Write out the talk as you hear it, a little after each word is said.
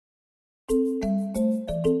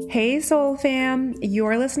Hey, Soul Fam!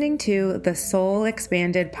 You're listening to the Soul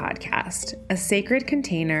Expanded podcast, a sacred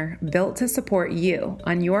container built to support you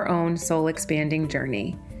on your own soul expanding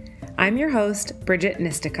journey. I'm your host, Bridget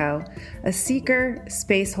Nistico, a seeker,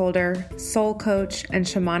 space holder, soul coach, and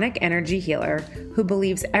shamanic energy healer who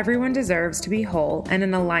believes everyone deserves to be whole and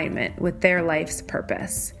in alignment with their life's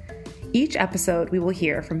purpose. Each episode, we will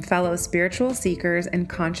hear from fellow spiritual seekers and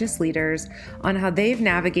conscious leaders on how they've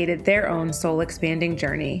navigated their own soul-expanding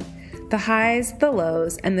journey, the highs, the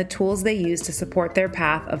lows, and the tools they use to support their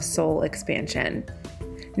path of soul expansion.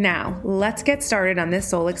 Now, let's get started on this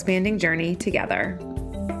soul-expanding journey together.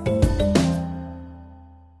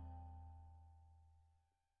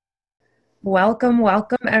 Welcome,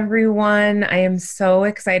 everyone. I am so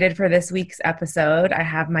excited for this week's episode. I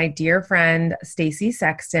have my dear friend, Stacey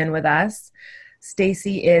Sexton, with us.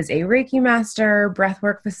 Stacey is a Reiki master,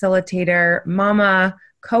 breathwork facilitator, mama,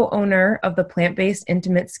 co-owner of the plant-based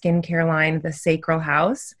intimate skincare line, The Sacral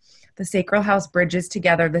House. The Sacral House bridges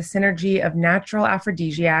together the synergy of natural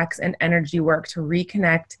aphrodisiacs and energy work to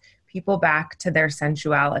reconnect people back to their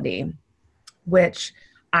sensuality, which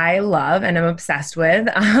I love and I'm obsessed with.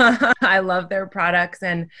 I love their products,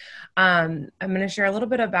 and I'm going to share a little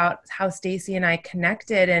bit about how Stacey and I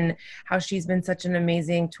connected and how she's been such an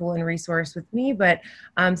amazing tool and resource with me. But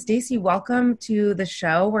Stacey, welcome to the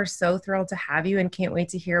show. We're so thrilled to have you and can't wait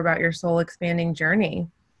to hear about your soul expanding journey.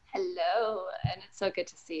 Hello, and it's so good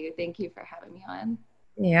to see you. Thank you for having me on.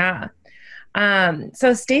 Yeah.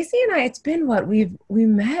 So Stacey and I, it's been we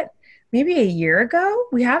met maybe a year ago.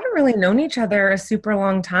 We haven't really known each other a super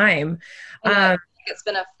long time. I think it's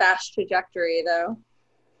been a fast trajectory though.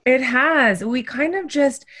 It has. We kind of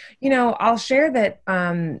just, I'll share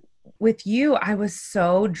that with you, I was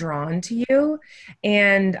so drawn to you,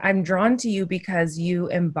 and I'm drawn to you because you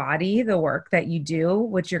embody the work that you do,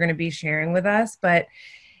 which you're going to be sharing with us, but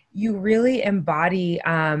you really embody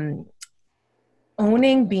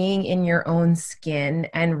owning being in your own skin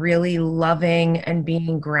and really loving and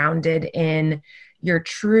being grounded in your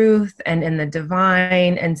truth and in the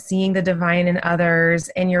divine and seeing the divine in others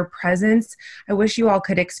and your presence. I wish you all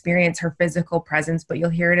could experience her physical presence, but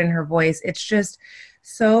you'll hear it in her voice. It's just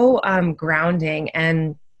so grounding.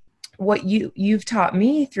 And what you've taught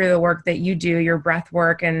me through the work that you do, your breath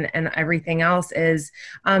work and everything else, is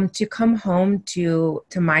to come home to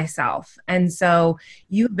myself. And so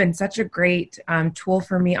you've been such a great tool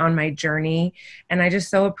for me on my journey. And I just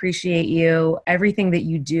so appreciate you, everything that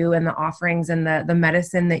you do and the offerings and the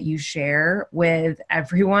medicine that you share with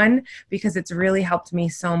everyone, because it's really helped me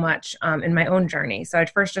so much in my own journey. So I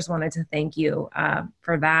first just wanted to thank you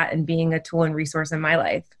for that and being a tool and resource in my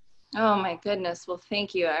life. Oh my goodness. Well,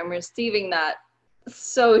 thank you. I'm receiving that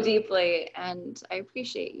so deeply, and I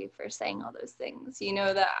appreciate you for saying all those things. You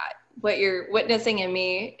know that what you're witnessing in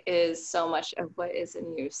me is so much of what is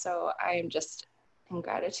in you. So I am just in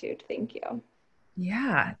gratitude. Thank you.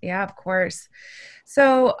 Yeah, of course.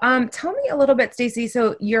 So tell me a little bit, Stacey.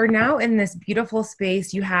 So you're now in this beautiful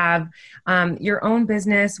space. You have your own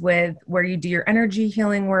business with where you do your energy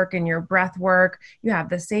healing work and your breath work. You have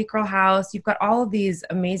the Sacral House. You've got all of these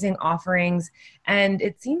amazing offerings. And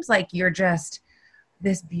it seems like you're just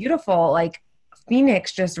this beautiful, like,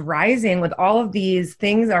 phoenix just rising with all of these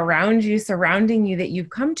things around you, surrounding you that you've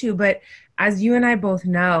come to. But as you and I both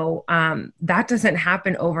know, that doesn't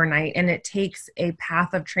happen overnight, and it takes a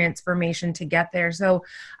path of transformation to get there. So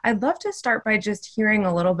I'd love to start by just hearing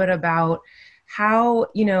a little bit about how,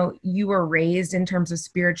 you were raised in terms of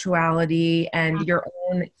spirituality and your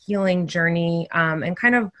own healing journey, and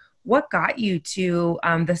kind of what got you to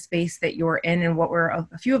the space that you're in, and what were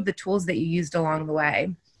a few of the tools that you used along the way.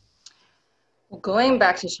 Going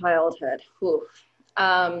back to childhood,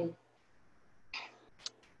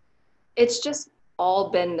 it's just all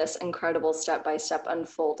been this incredible step-by-step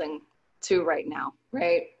unfolding to right now,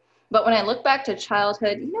 right? But when I look back to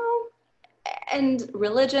childhood, and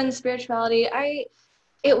religion, spirituality,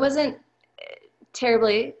 it wasn't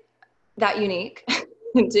terribly that unique.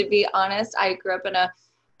 To be honest, I grew up in a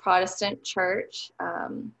Protestant church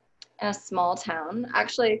in a small town.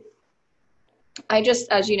 Actually, I just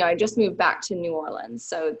moved back to New Orleans.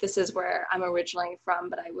 So this is where I'm originally from,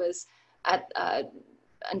 but I was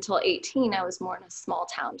until 18, I was more in a small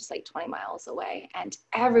town, just like 20 miles away, and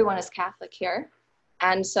everyone is Catholic here.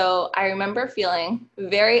 And so I remember feeling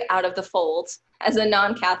very out of the fold as a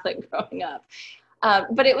non-Catholic growing up.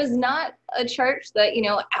 But it was not a church that,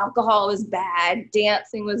 alcohol was bad,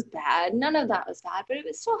 dancing was bad. None of that was bad, but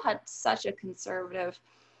it still had such a conservative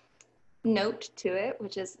note to it,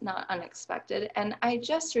 which is not unexpected. And I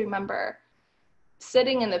just remember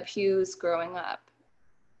sitting in the pews growing up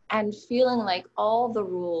and feeling like all the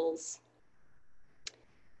rules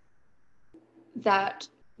that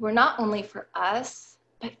were not only for us,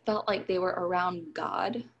 but felt like they were around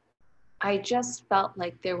God. I just felt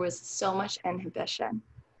like there was so much inhibition.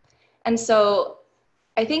 And so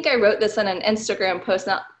I think I wrote this in an Instagram post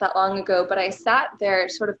not that long ago, but I sat there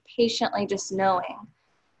sort of patiently just knowing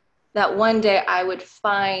that one day I would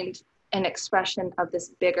find an expression of this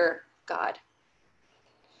bigger God.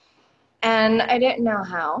 And I didn't know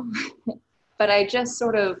how, but I just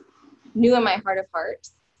sort of knew in my heart of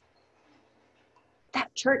hearts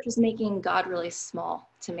that church was making God really small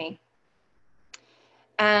to me.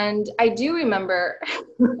 And I do remember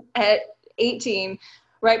at 18,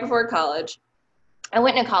 right before college, I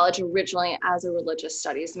went to college originally as a religious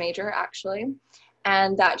studies major, actually.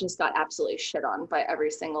 And that just got absolutely shit on by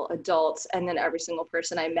every single adult. And then every single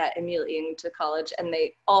person I met immediately into college. And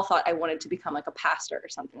they all thought I wanted to become like a pastor or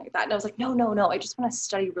something like that. And I was like, no, no, no. I just want to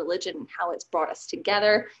study religion and how it's brought us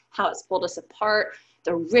together, how it's pulled us apart,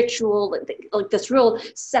 the ritual, like this real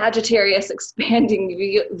Sagittarius expanding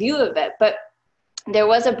view of it. But there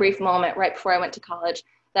was a brief moment right before I went to college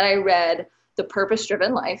that I read The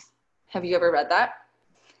Purpose-Driven Life. Have you ever read that?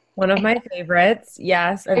 One of my favorites.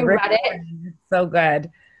 Yes, I I've read read it. it. It's so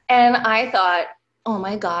good. And I thought, oh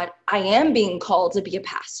my God, I am being called to be a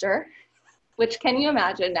pastor, which can you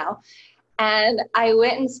imagine now? And I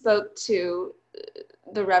went and spoke to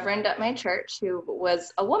the reverend at my church, who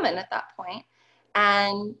was a woman at that point,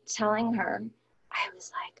 and telling her, I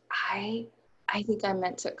was like, I think I'm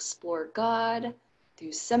meant to explore God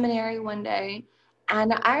through seminary one day.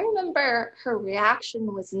 And I remember her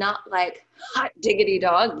reaction was not like, hot diggity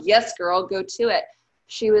dog, yes, girl, go to it.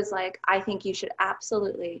 She was like, I think you should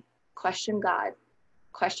absolutely question God,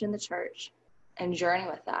 question the church, and journey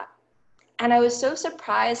with that. And I was so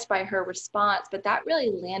surprised by her response, but that really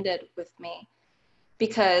landed with me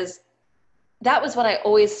because that was what I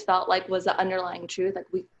always felt like was the underlying truth. Like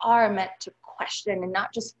we are meant to question and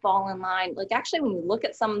not just fall in line. Like actually, when you look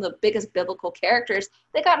at some of the biggest biblical characters,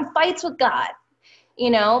 they got in fights with God,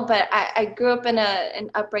 but I grew up in an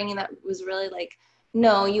upbringing that was really like,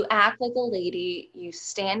 no, you act like a lady, you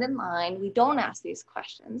stand in line, we don't ask these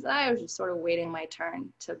questions. And I was just sort of waiting my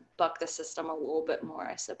turn to buck the system a little bit more,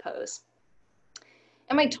 I suppose.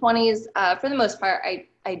 In my 20s, for the most part,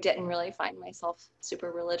 I didn't really find myself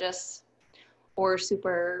super religious or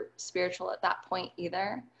super spiritual at that point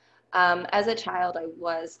either. As a child, I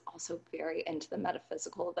was also very into the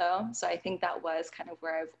metaphysical, though. So I think that was kind of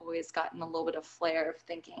where I've always gotten a little bit of flair of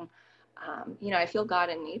thinking, I feel God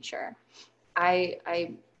in nature.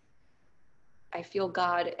 I feel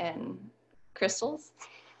God in crystals,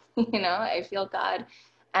 I feel God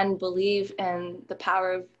and believe in the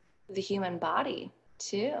power of the human body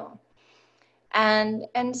too.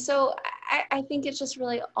 And so I think it's just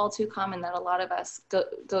really all too common that a lot of us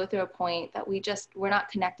go through a point that we're not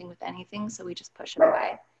connecting with anything, so we just push it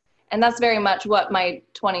away. And that's very much what my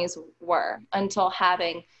 20s were until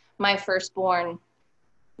having my firstborn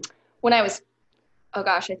when I was, oh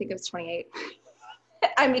gosh, I think it was 28.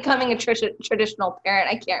 I'm becoming a traditional parent.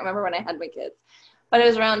 I can't remember when I had my kids, but it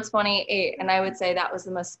was around 28. And I would say that was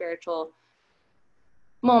the most spiritual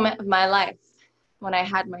moment of my life when I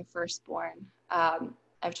had my firstborn.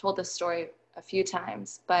 I've told this story a few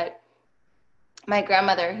times, but my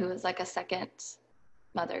grandmother, who was like a second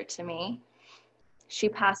mother to me, she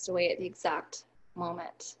passed away at the exact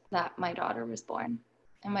moment that my daughter was born.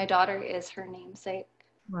 And my daughter is her namesake.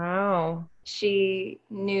 Wow. She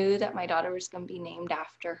knew that my daughter was going to be named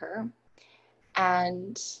after her.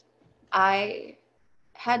 And I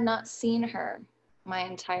had not seen her my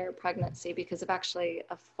entire pregnancy because of actually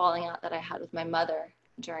a falling out that I had with my mother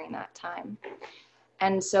during that time.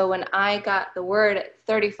 And so when I got the word at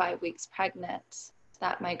 35 weeks pregnant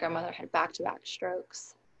that my grandmother had back-to-back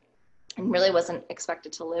strokes and really wasn't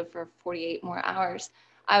expected to live for 48 more hours,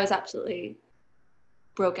 I was absolutely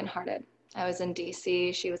brokenhearted. I was in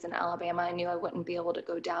DC, she was in Alabama. I knew I wouldn't be able to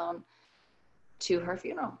go down to her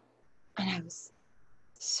funeral. And I was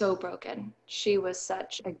so broken. She was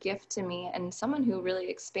such a gift to me and someone who really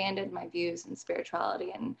expanded my views in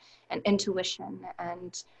spirituality and intuition.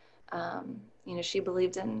 And, she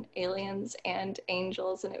believed in aliens and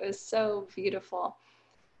angels, and it was so beautiful.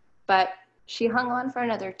 But she hung on for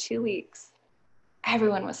another 2 weeks.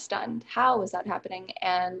 Everyone was stunned. How was that happening?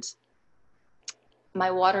 And my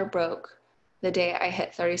water broke the day I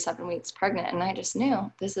hit 37 weeks pregnant, and I just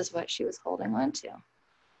knew this is what she was holding on to.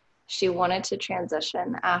 She wanted to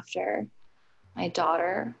transition after my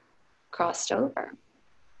daughter crossed over.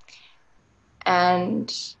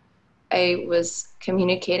 And I was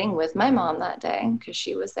communicating with my mom that day because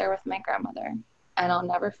she was there with my grandmother. And I'll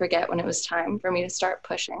never forget when it was time for me to start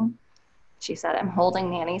pushing. She said, I'm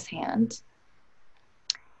holding Nanny's hand.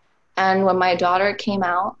 And when my daughter came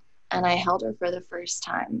out and I held her for the first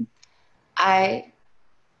time, I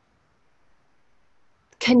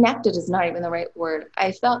connected is not even the right word.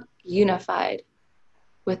 I felt unified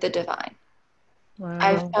with the divine.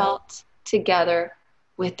 I Wow. felt together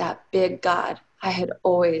with that big God I had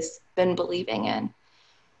always been believing in.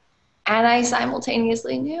 And I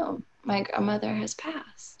simultaneously knew my grandmother has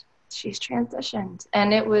passed. She's transitioned.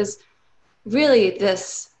 And it was really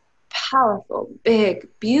this powerful, big,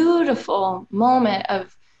 beautiful moment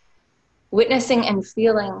of witnessing and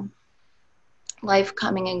feeling life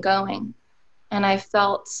coming and going. And I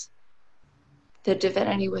felt the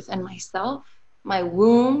divinity within myself, my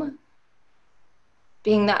womb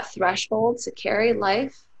being that threshold to carry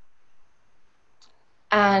life.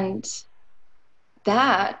 And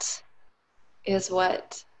that is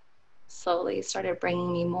what slowly started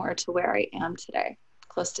bringing me more to where I am today,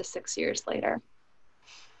 close to 6 years later.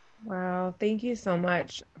 Wow. Thank you so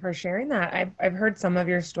much for sharing that. I've heard some of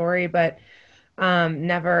your story, but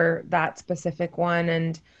never that specific one.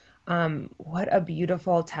 And what a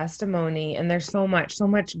beautiful testimony. And there's so much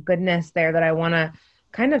goodness there that I want to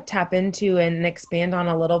kind of tap into and expand on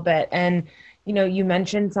a little bit. And, you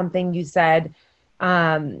mentioned something. You said,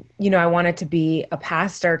 I wanted to be a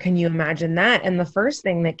pastor. Can you imagine that? And the first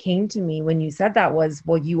thing that came to me when you said that was,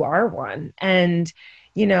 well, you are one. And,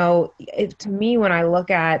 to me, when I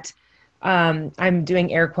look at I'm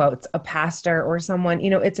doing air quotes, a pastor or someone,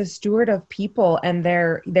 it's a steward of people and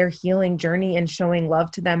their healing journey and showing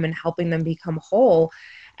love to them and helping them become whole.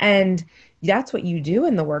 And that's what you do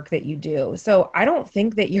in the work that you do. So I don't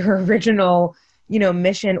think that your original,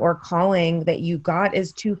 mission or calling that you got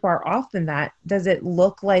is too far off than that. Does it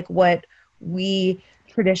look like what we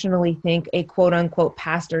traditionally think a quote unquote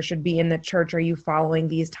pastor should be in the church? Are you following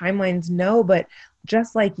these timelines? No, but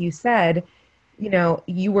just like you said,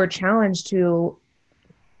 you were challenged to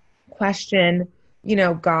question,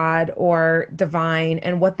 God or divine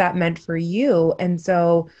and what that meant for you. And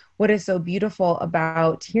so what is so beautiful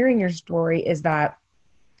about hearing your story is that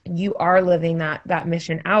you are living that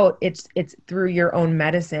mission out. It's through your own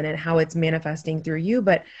medicine and how it's manifesting through you.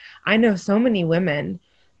 But I know so many women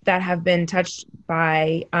that have been touched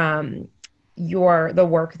by the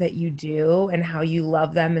work that you do and how you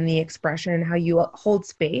love them and the expression and how you hold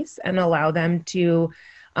space and allow them to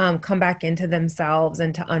come back into themselves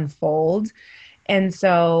and to unfold. And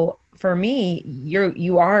so for me,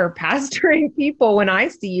 you are pastoring people when I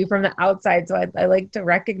see you from the outside. So I like to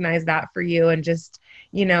recognize that for you and just,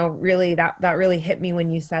 really that really hit me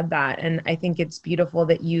when you said that. And I think it's beautiful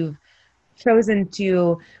that you've chosen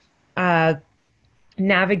to uh,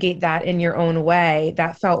 navigate that in your own way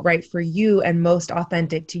that felt right for you and most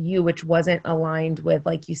authentic to you, which wasn't aligned with,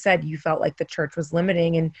 like you said, you felt like the church was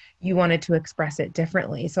limiting and you wanted to express it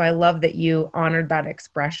differently. So I love that you honored that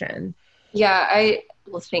expression. Yeah,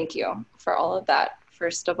 well, thank you for all of that,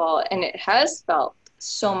 first of all. And it has felt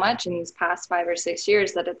so much in these past 5 or 6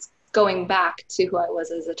 years that it's going back to who I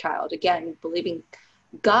was as a child. Again, believing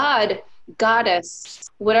God, goddess,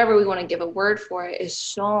 whatever we want to give a word for it, is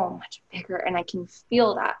so much bigger. And I can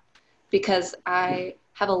feel that because I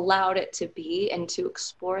have allowed it to be and to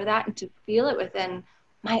explore that and to feel it within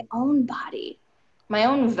my own body, my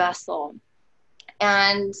own vessel.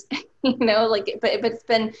 And, but it's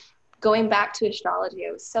been going back to astrology.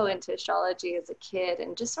 I was so into astrology as a kid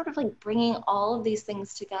and just sort of like bringing all of these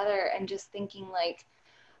things together and just thinking like,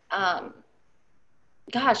 um,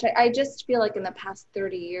 gosh, I just feel like in the past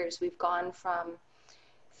 30 years, we've gone from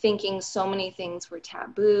thinking so many things were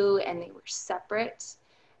taboo and they were separate.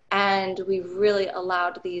 And we really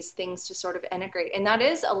allowed these things to sort of integrate. And that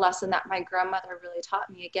is a lesson that my grandmother really taught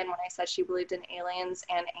me. Again, when I said she believed in aliens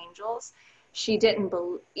and angels, she didn't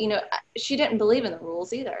believe in the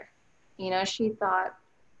rules either. She thought,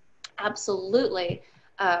 absolutely,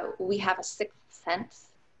 we have a sixth sense.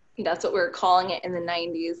 That's what we were calling it in the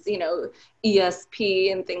 90s,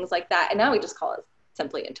 ESP and things like that. And now we just call it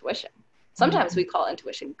simply intuition. Sometimes we call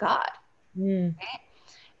intuition God. Mm.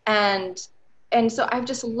 Right? And so I've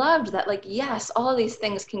just loved that, like, yes, all of these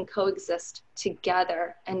things can coexist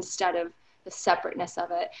together instead of the separateness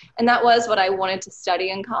of it. And that was what I wanted to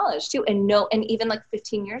study in college too. And even like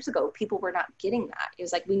 15 years ago, people were not getting that. It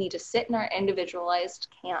was like, we need to sit in our individualized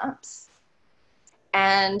camps.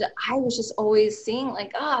 And I was just always seeing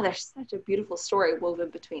like, there's such a beautiful story woven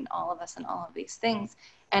between all of us and all of these things.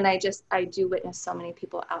 And I do witness so many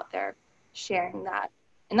people out there sharing that.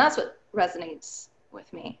 And that's what resonates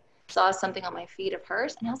with me. Saw something on my feed of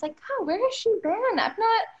hers and I was like, where has she been?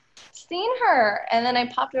 seen her. And then I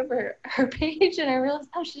popped over her page and I realized,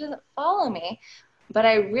 oh, she doesn't follow me. But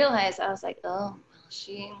I realized, I was like, oh, well,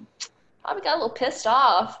 she probably got a little pissed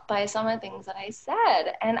off by some of the things that I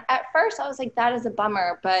said. And at first I was like, that is a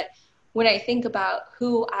bummer. But when I think about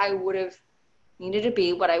who I would have needed to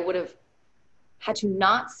be, what I would have had to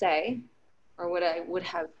not say, or what I would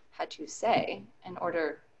have had to say in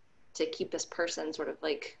order to keep this person sort of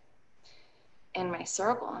like in my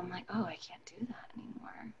circle, I'm like, oh, I can't do that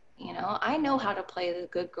anymore. You know, I know how to play the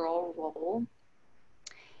good girl role.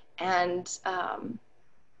 And,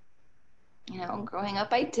 you know, growing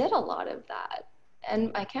up, I did a lot of that.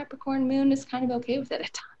 And my Capricorn moon is kind of okay with it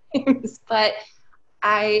at times. But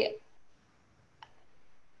I,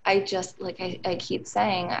 I just, like I keep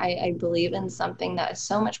saying, I believe in something that is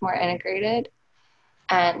so much more integrated,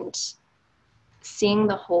 and seeing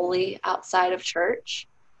the holy outside of church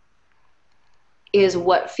is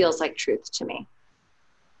what feels like truth to me.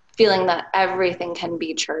 Feeling that everything can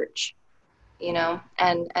be church, you know,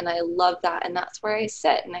 and I love that. And that's where I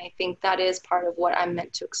sit. And I think that is part of what I'm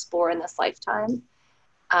meant to explore in this lifetime.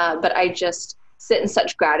 But I just sit in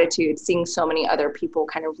such gratitude seeing so many other people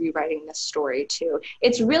kind of rewriting this story too.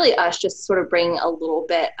 It's really us just sort of bringing a little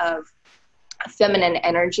bit of feminine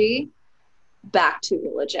energy back to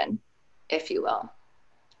religion, if you will.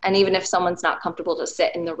 And even if someone's not comfortable to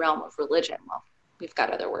sit in the realm of religion, well, we've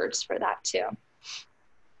got other words for that too.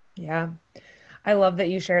 Yeah. I love that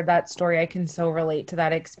you shared that story. I can so relate to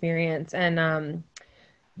that experience. And,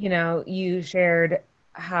 you know, you shared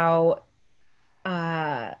how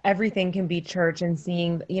everything can be church, and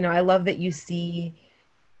seeing, you know, I love that you see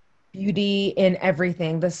beauty in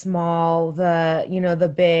everything, the small, the, you know, the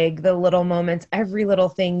big, the little moments, every little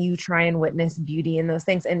thing you try and witness beauty in those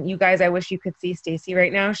things. And you guys, I wish you could see Stacey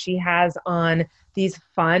right now. She has on these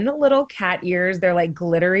fun little cat ears. They're like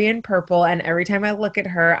glittery and purple. And every time I look at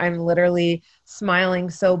her, I'm literally smiling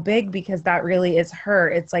so big, because that really is her.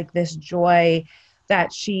 It's like this joy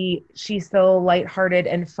that she's so lighthearted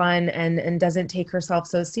and fun, and doesn't take herself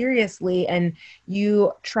so seriously. And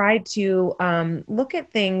you try to look at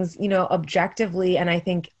things, you know, objectively. And I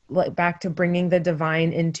think, like, back to bringing the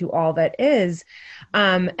divine into all that is.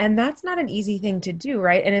 And that's not an easy thing to do,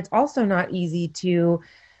 right? And it's also not easy to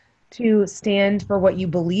stand for what you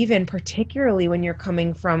believe in, particularly when you're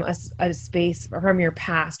coming from a space from your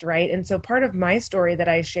past, right? And so part of my story that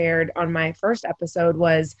I shared on my first episode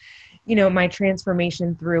was, you know, my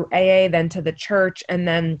transformation through AA, then to the church, and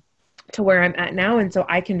then to where I'm at now. And so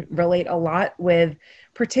I can relate a lot with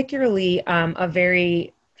particularly a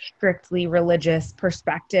very strictly religious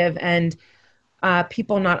perspective, and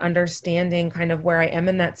people not understanding kind of where I am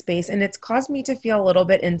in that space. And it's caused me to feel a little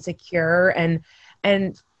bit insecure,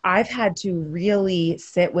 and I've had to really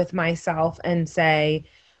sit with myself and say,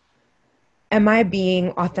 am I being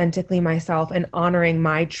authentically myself and honoring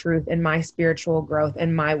my truth and my spiritual growth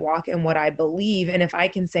and my walk and what I believe? And if I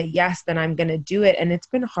can say yes, then I'm going to do it. And it's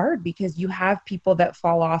been hard, because you have people that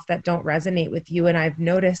fall off that don't resonate with you. And I've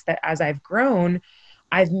noticed that as I've grown,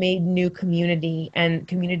 I've made new community, and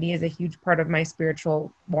community is a huge part of my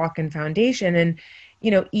spiritual walk and foundation. And, you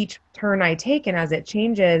know, each turn I take and as it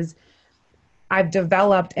changes, I've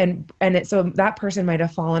developed, and it, so that person might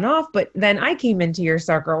have fallen off, but then I came into your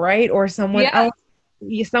circle, right? Or someone Yeah,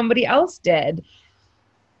 else, somebody else did.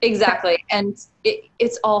 exactly. And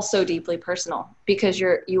it's all so deeply personal, because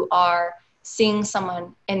you are seeing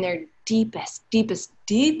someone in their deepest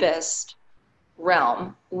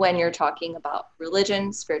realm when you're talking about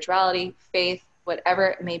religion, spirituality, faith, whatever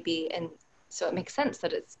it may be. And so it makes sense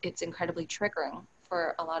that it's incredibly triggering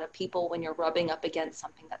for a lot of people when you're rubbing up against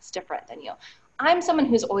something that's different than you. I'm someone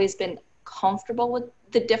who's always been comfortable with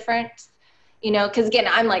the difference, you know, because again,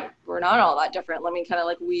 I'm like, we're not all that different. Let me kind of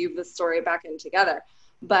like weave the story back in together.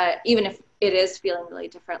 But even if it is feeling really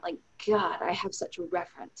different, like, God, I have such a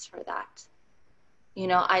reverence for that. You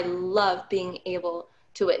know, I love being able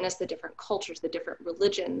to witness the different cultures, the different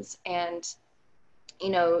religions. And, you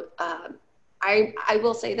know, I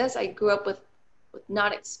will say this, I grew up with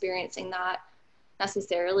not experiencing that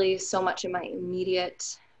necessarily so much in my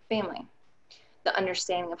immediate family. The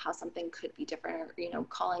understanding of how something could be different, or, you know,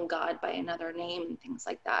 calling God by another name and things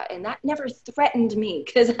like that. And that never threatened me,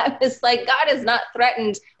 because I was like, God is not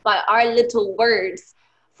threatened by our little words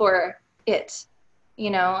for it, you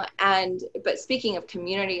know. And but speaking of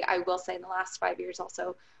community, I will say in the last 5 years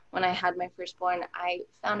also, when I had my firstborn, I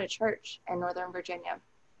found a church in Northern Virginia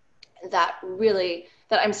that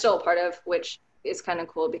I'm still a part of, which is kind of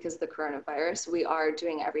cool because of the coronavirus. We are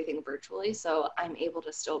doing everything virtually, so I'm able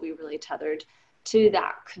to still be really tethered to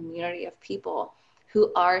that community of people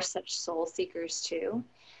who are such soul seekers too.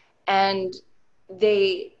 And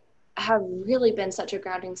they have really been such a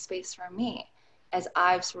grounding space for me as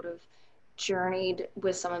I've sort of journeyed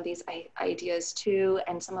with some of these ideas too.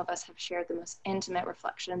 And some of us have shared the most intimate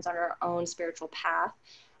reflections on our own spiritual path.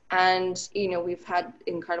 And, you know, we've had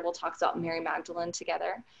incredible talks about Mary Magdalene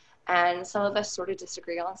together. And some of us sort of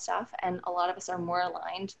disagree on stuff. And a lot of us are more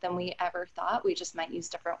aligned than we ever thought. We just might use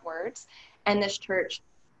different words. And this church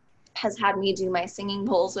has had me do my singing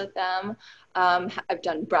bowls with them. I've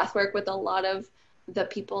done breath work with a lot of the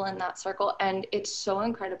people in that circle. And it's so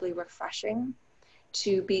incredibly refreshing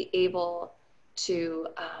to be able to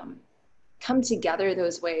come together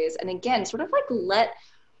those ways. And again, sort of like let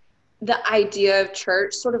the idea of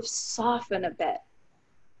church sort of soften a bit.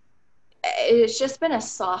 It's just been a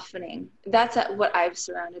softening. That's what I've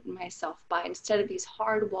surrounded myself by. Instead of these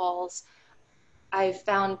hard walls, I've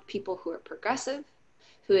found people who are progressive,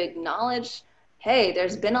 who acknowledge, hey,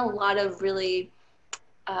 there's been a lot of really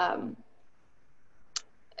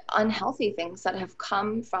unhealthy things that have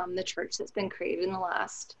come from the church that's been created in the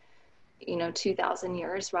last, 2,000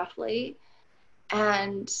 years roughly.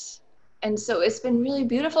 And so it's been really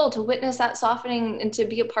beautiful to witness that softening and to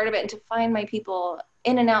be a part of it and to find my people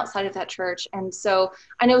in and outside of that church. And so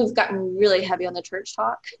I know we've gotten really heavy on the church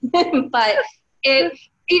talk, but I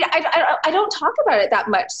don't talk about it that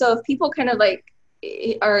much. So if people kind of like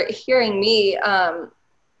are hearing me,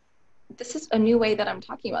 this is a new way that I'm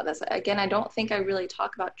talking about this. Again, I don't think I really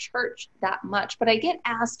talk about church that much, but I get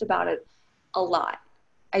asked about it a lot.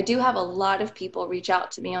 I do have a lot of people reach out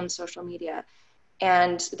to me on social media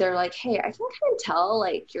and they're like, hey, I can kind of tell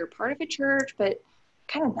like you're part of a church, but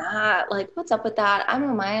kind of not. Like, what's up with that? I'm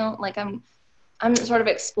on my own. Like I'm sort of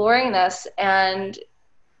exploring this, and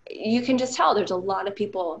you can just tell there's a lot of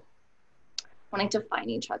people wanting to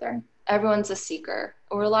find each other. Everyone's a seeker,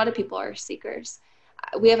 or a lot of people are seekers.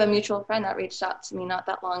 We have a mutual friend that reached out to me not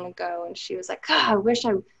that long ago, and she was like, God, I wish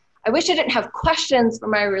I didn't have questions for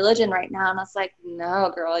my religion right now. And I was like,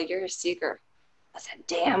 no, girl, you're a seeker. That's a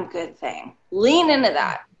damn good thing. Lean into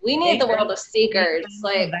that. We need the world of seekers.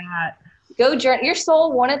 Like, go journey. Your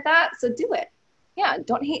soul wanted that, so do it. Yeah,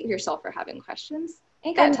 don't hate yourself for having questions.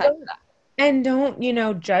 Ain't got time for that. And don't,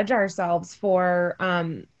 judge ourselves for,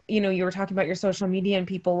 you were talking about your social media and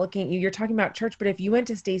people looking at you. You're talking about church, but if you went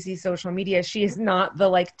to Stacey's social media, she is not the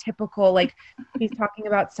like typical, like she's talking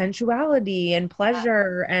about sensuality and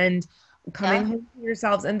pleasure and coming home to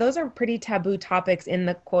yourselves. And those are pretty taboo topics in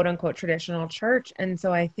the quote unquote traditional church. And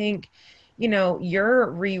so I think, you're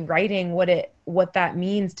rewriting what that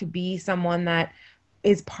means to be someone that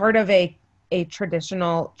is part of a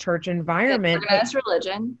traditional church environment. Organized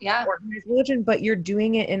religion. Yeah. Organized religion, but you're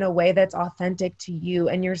doing it in a way that's authentic to you.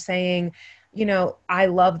 And you're saying, I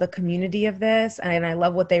love the community of this and I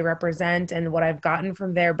love what they represent and what I've gotten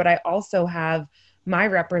from there. But I also have my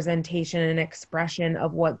representation and expression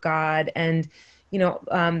of what God and,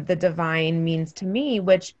 the divine means to me,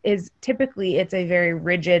 which is typically it's a very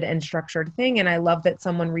rigid and structured thing. And I love that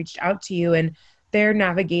someone reached out to you and they're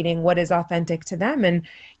navigating what is authentic to them. And,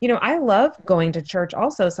 I love going to church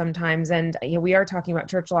also sometimes. And we are talking about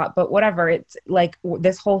church a lot, but whatever, it's like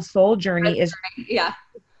this whole soul journey is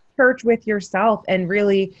church with yourself and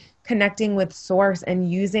really connecting with source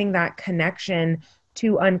and using that connection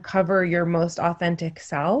to uncover your most authentic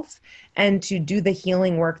self and to do the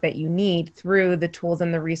healing work that you need through the tools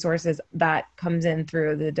and the resources that comes in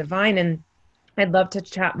through the divine. And I'd love to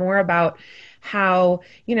chat more about how,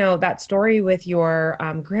 that story with your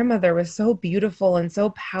grandmother was so beautiful and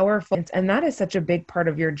so powerful. And that is such a big part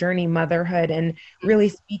of your journey, motherhood, and really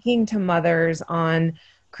speaking to mothers on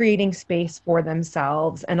creating space for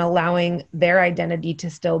themselves and allowing their identity to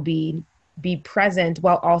still be present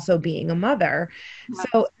while also being a mother.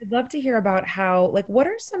 So I'd love to hear about how, like, what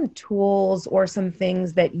are some tools or some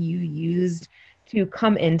things that you used to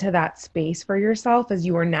come into that space for yourself as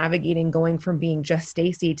you were navigating going from being just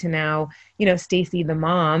Stacey to now, Stacey the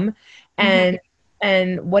mom, and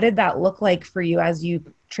what did that look like for you as you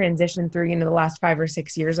transitioned through, the last 5 or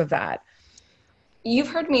 6 years of that? You've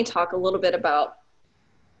heard me talk a little bit about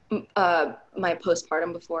my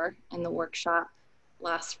postpartum before in the workshop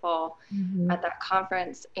last fall at that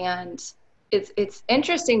conference. And it's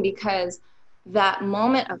interesting because that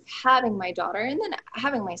moment of having my daughter and then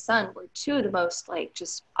having my son were two of the most like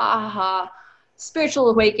just spiritual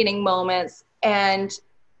awakening moments. And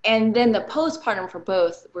then the postpartum for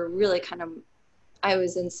both were really I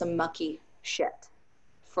was in some mucky shit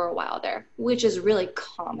for a while there, which is really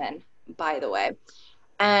common, by the way.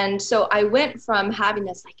 And so I went from having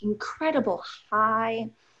this like incredible high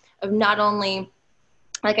of not only,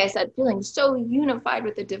 like I said, feeling so unified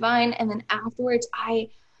with the divine. And then afterwards, I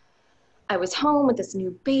I was home with this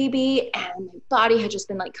new baby and my body had just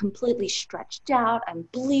been like completely stretched out. I'm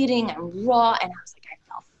bleeding, I'm raw. And I was like, I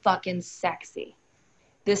felt fucking sexy.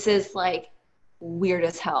 This is like weird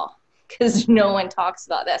as hell because no one talks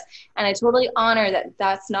about this. And I totally honor that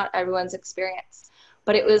that's not everyone's experience.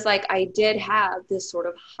 But it was like I did have this sort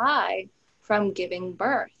of high from giving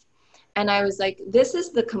birth. And I was like, this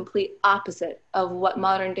is the complete opposite of what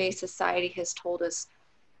modern day society has told us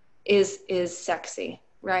is sexy,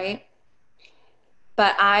 right?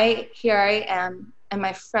 But here I am, and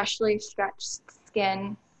my freshly stretched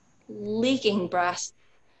skin, leaking breasts,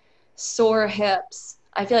 sore hips.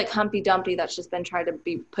 I feel like Humpty Dumpty that's just been trying to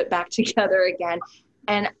be put back together again.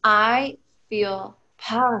 And I feel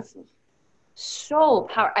powerful, so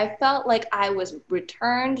powerful. I felt like I was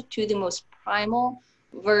returned to the most primal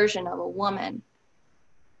version of a woman.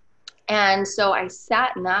 And so I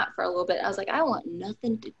sat in that for a little bit. I was like, I want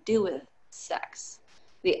nothing to do with sex.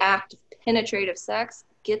 The act of penetrative sex,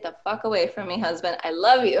 get the fuck away from me, husband. I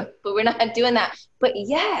love you, but we're not doing that. But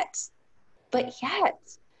yet,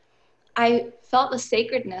 I felt the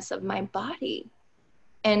sacredness of my body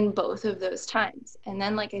in both of those times. And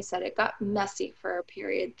then, like I said, it got messy for a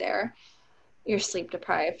period there. You're sleep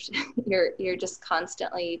deprived. You're just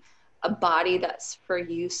constantly a body that's for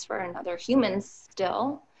use for another human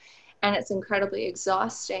still. And it's incredibly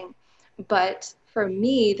exhausting. But for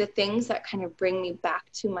me, the things that kind of bring me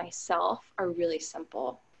back to myself are really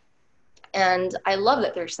simple. And I love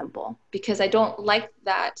that they're simple because I don't like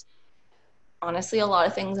that. Honestly, a lot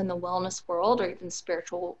of things in the wellness world or even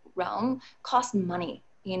spiritual realm cost money,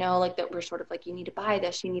 like that we're sort of like, you need to buy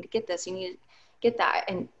this, you need to get this, you need to get that.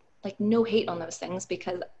 And like, no hate on those things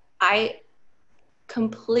because I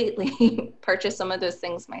completely purchase some of those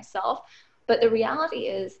things myself. But the reality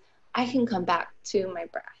is I can come back to my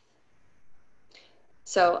breath.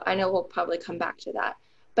 So I know we'll probably come back to that.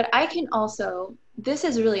 But I can also, this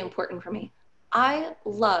is really important for me. I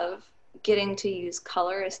love getting to use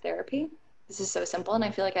color as therapy. This is so simple. And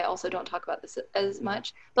I feel like I also don't talk about this as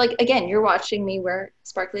much. But like, again, you're watching me wear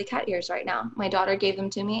sparkly cat ears right now. My daughter gave them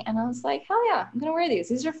to me and I was like, hell yeah, I'm going to wear these.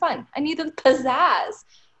 These are fun. I need the pizzazz.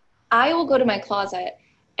 I will go to my closet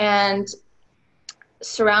and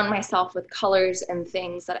surround myself with colors and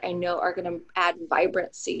things that I know are going to add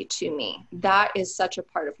vibrancy to me. That is such a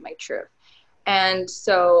part of my truth. And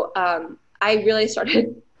so I really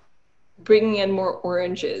started bringing in more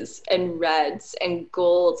oranges and reds and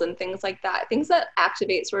golds and things like that, things that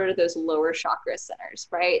activate sort of those lower chakra centers,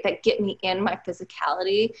 right? That get me in my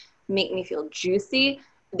physicality, make me feel juicy.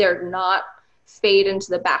 They're not fade into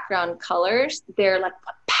the background colors. They're like,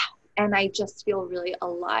 and I just feel really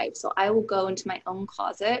alive. So I will go into my own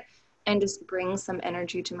closet and just bring some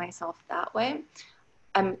energy to myself that way.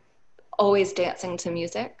 I'm always dancing to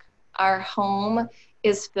music. Our home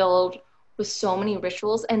is filled with so many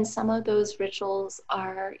rituals, and some of those rituals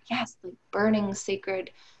are, yes, like burning sacred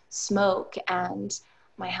smoke, and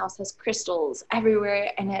my house has crystals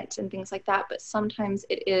everywhere in it and things like that. But sometimes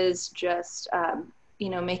it is just,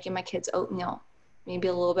 making my kids oatmeal, maybe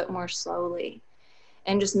a little bit more slowly.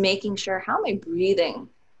 And just making sure, how am I breathing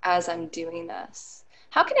as I'm doing this?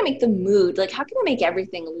 How can I make the mood, like how can I make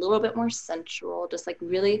everything a little bit more sensual? Just like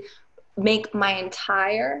really make my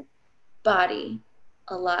entire body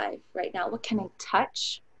alive right now. What can I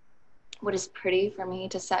touch? What is pretty for me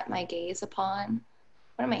to set my gaze upon?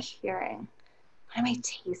 What am I hearing? What am I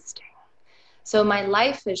tasting? So my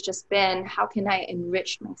life has just been, how can I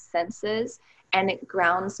enrich my senses? And it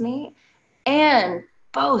grounds me. And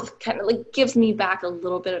both kind of like gives me back a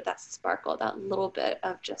little bit of that sparkle, that little bit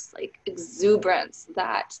of just like exuberance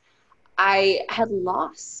that I had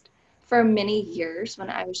lost for many years when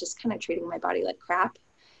I was just kind of treating my body like crap,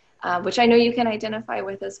 which I know you can identify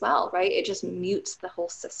with as well, right? It just mutes the whole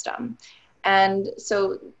system. And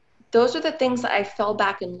so those are the things that I fell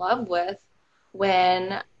back in love with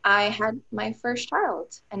when I had my first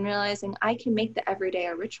child and realizing I can make the everyday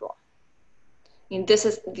a ritual. I mean,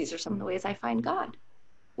 these are some of the ways I find God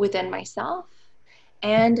within myself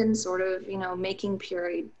and in sort of, making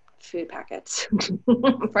pureed food packets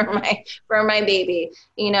for my baby,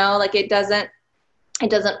 like it doesn't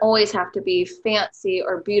always have to be fancy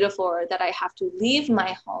or beautiful or that I have to leave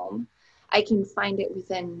my home. I can find it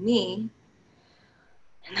within me.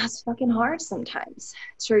 And that's fucking hard sometimes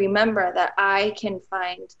to remember that I can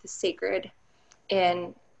find the sacred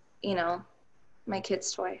in, my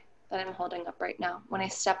kid's toy that I'm holding up right now. When I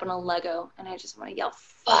step on a Lego and I just want to yell,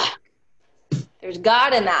 fuck, there's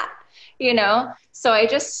God in that, So I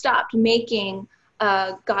just stopped making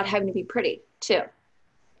God having to be pretty too.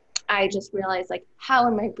 I just realized, like, how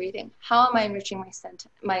am I breathing? How am I enriching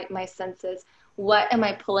my senses? What am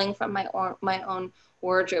I pulling from my own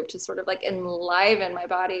wardrobe to sort of like enliven my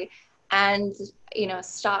body? And, you know,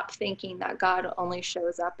 stop thinking that God only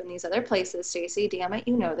shows up in these other places. Stacey, damn it,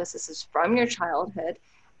 you know this is from your childhood.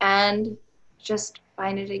 And just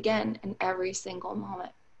find it again in every single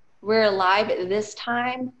moment. We're alive at this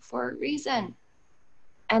time for a reason.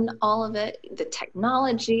 And all of it, the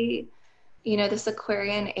technology, you know, this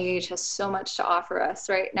Aquarian age has so much to offer us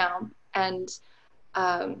right now. And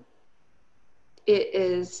um, it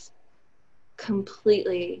is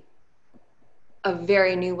completely a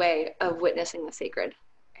very new way of witnessing the sacred,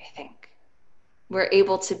 I think. We're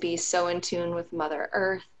able to be so in tune with Mother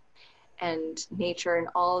Earth and nature and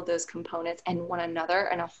all of those components and one another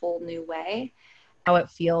in a whole new way. How it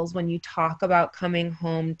feels when you talk about coming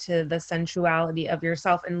home to the sensuality of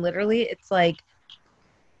yourself. And literally, it's like,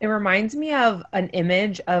 it reminds me of an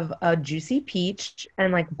image of a juicy peach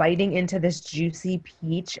and like biting into this juicy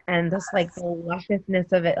peach and this like the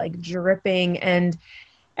lusciousness of it like dripping. And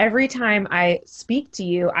every time I speak to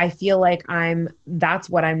you, I feel like that's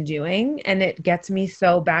what I'm doing. And it gets me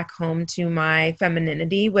so back home to my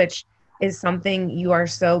femininity, which is something you are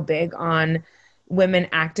so big on women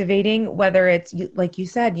activating, whether it's like you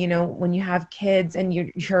said, you know, when you have kids and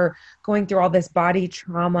you're going through all this body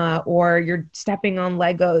trauma or you're stepping on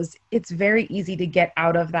Legos, it's very easy to get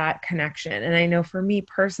out of that connection. And I know for me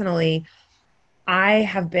personally, I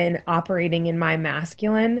have been operating in my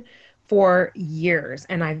masculine for years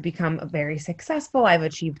and I've become very successful. I've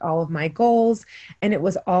achieved all of my goals and it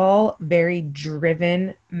was all very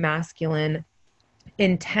driven, masculine,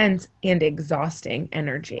 intense, and exhausting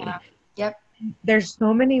energy. Yeah. Yep. There's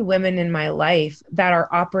so many women in my life that are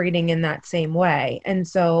operating in that same way. And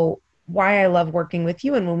so why I love working with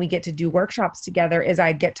you and when we get to do workshops together is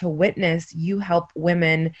I get to witness you help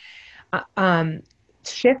women uh, um,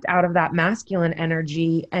 shift out of that masculine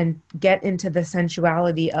energy and get into the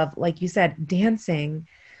sensuality of, like you said, dancing,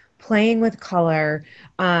 playing with color,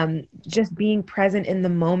 just being present in the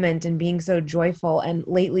moment and being so joyful. And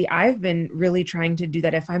lately, I've been really trying to do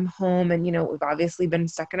that. If I'm home and, you know, we've obviously been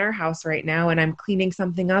stuck in our house right now and I'm cleaning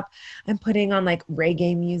something up, I'm putting on like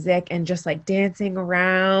reggae music and just like dancing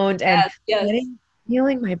around and Yes. Yes.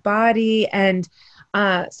 feeling my body. And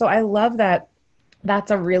so I love that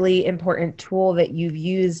that's a really important tool that you've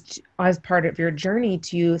used as part of your journey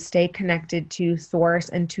to stay connected to source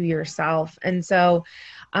and to yourself. And so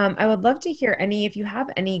I would love to hear if you have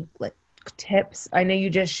any like tips. I know you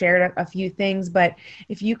just shared a few things, but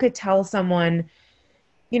if you could tell someone,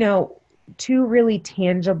 you know, two really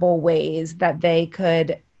tangible ways that they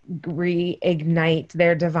could reignite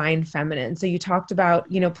their divine feminine. So you talked about,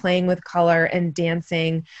 you know, playing with color and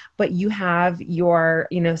dancing, but you have your,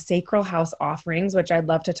 you know, sacral house offerings, which I'd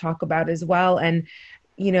love to talk about as well. And,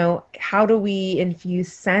 you know, how do we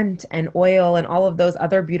infuse scent and oil and all of those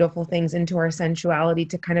other beautiful things into our sensuality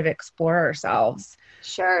to kind of explore ourselves?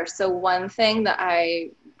 Sure. So one thing that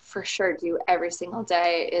I for sure do every single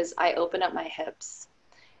day is I open up my hips.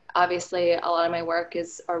 Obviously, a lot of my work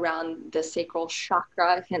is around the sacral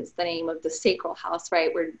chakra, hence the name of the sacral house,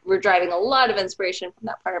 right? We're driving a lot of inspiration from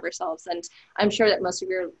that part of ourselves. And I'm sure that most of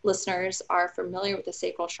your listeners are familiar with the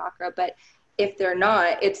sacral chakra, but if they're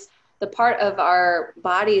not, it's the part of our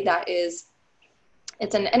body that it's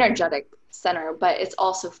an energetic center, but it's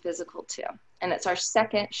also physical too. And it's our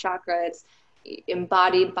second chakra. It's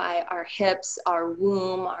embodied by our hips, our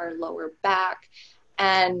womb, our lower back.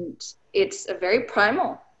 And it's a very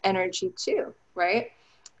primal energy too, right?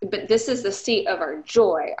 But this is the seat of our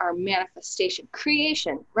joy, our manifestation,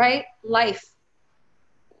 creation, right? Life.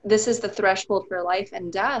 This is the threshold for life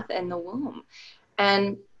and death in the womb.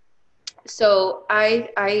 And so I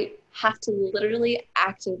have to literally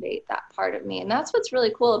activate that part of me. And that's what's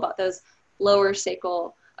really cool about those lower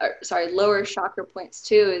chakra points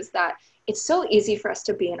too, is that it's so easy for us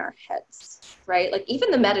to be in our heads, right? Like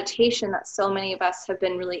even the meditation that so many of us have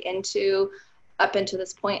been really into up until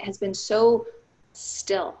this point has been so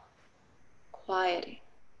still, quieting,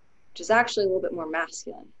 which is actually a little bit more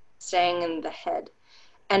masculine, staying in the head.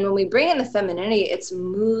 And when we bring in the femininity, it's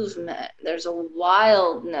movement. There's a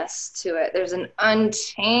wildness to it. There's an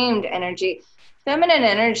untamed energy. Feminine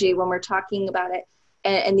energy, when we're talking about it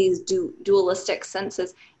and these dualistic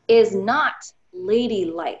senses, is not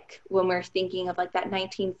ladylike when we're thinking of like that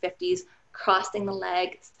 1950s crossing the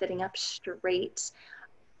leg, sitting up straight.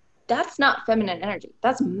 That's not feminine energy.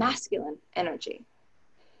 That's masculine energy.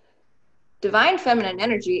 Divine feminine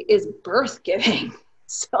energy is birth giving.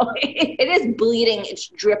 So it is bleeding, it's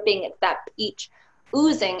dripping, it's that peach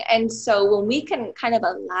oozing. And so when we can kind of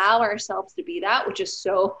allow ourselves to be that, which is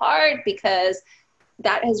so hard because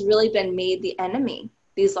that has really been made the enemy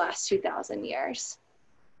these last 2,000 years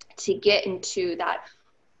to get into that,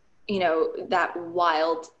 that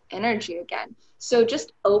wild energy again. So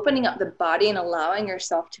just opening up the body and allowing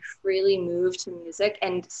yourself to freely move to music,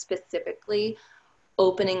 and specifically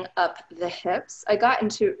opening up the hips. I got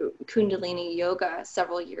into Kundalini yoga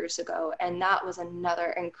several years ago, and that was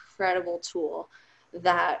another incredible tool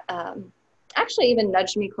that actually even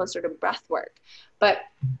nudged me closer to breath work. But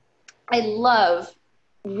I love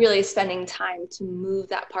really spending time to move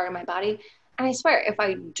that part of my body. And I swear, if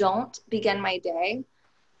I don't begin my day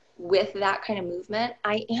with that kind of movement,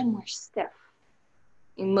 I am more stiff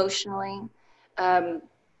emotionally.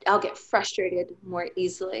 I'll get frustrated more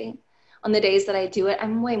easily. On the days that I do it,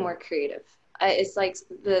 I'm way more creative. It's like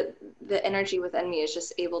the energy within me is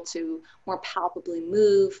just able to more palpably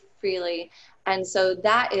move freely. And so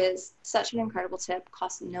that is such an incredible tip,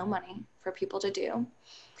 costs no money for people to do.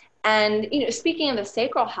 And, speaking of the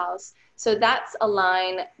sacral house, so that's a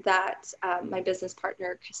line that my business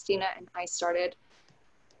partner, Christina, and I started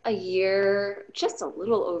just a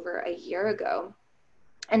little over a year ago.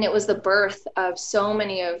 And it was the birth of so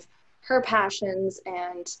many of her passions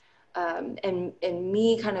and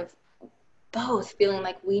me kind of both feeling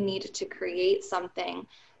like we needed to create something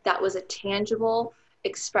that was a tangible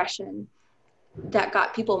expression that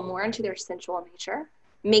got people more into their sensual nature,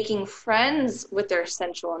 making friends with their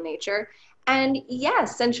sensual nature. And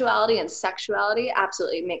yes, sensuality and sexuality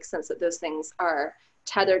absolutely makes sense that those things are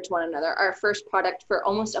tethered to one another. Our first product for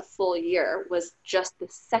almost a full year was just the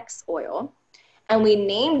sex oil, and we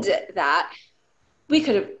named it that. We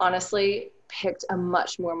could have honestly picked a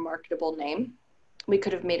much more marketable name. We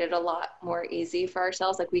could have made it a lot more easy for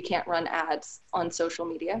ourselves. Like, we can't run ads on social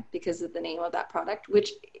media because of the name of that product,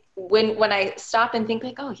 which when I stop and think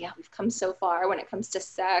like, oh yeah, we've come so far when it comes to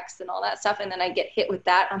sex and all that stuff. And then I get hit with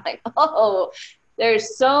that. I'm like, oh,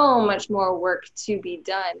 there's so much more work to be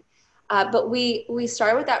done. But we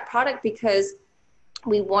started with that product because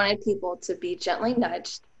we wanted people to be gently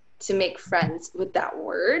nudged to make friends with that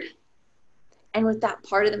word and with that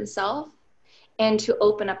part of themselves, and to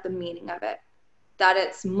open up the meaning of it. That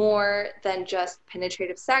it's more than just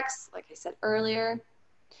penetrative sex. Like I said earlier,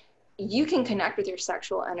 you can connect with your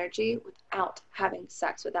sexual energy without having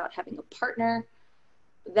sex, without having a partner.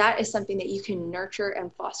 That is something that you can nurture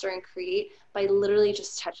and foster and create by literally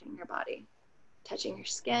just touching your body, touching your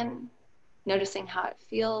skin, noticing how it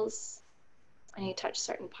feels, and you touch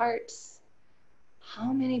certain parts.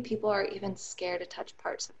 How many people are even scared to touch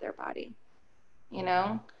parts of their body?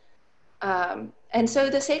 And so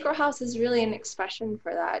the sacral house is really an expression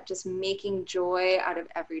for that, just making joy out of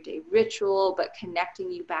everyday ritual, but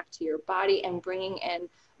connecting you back to your body and bringing in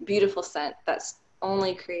beautiful scent that's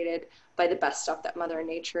only created by the best stuff that Mother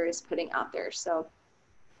Nature is putting out there. So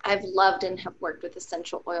I've loved and have worked with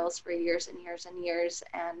essential oils for years and years and years,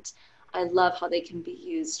 and I love how they can be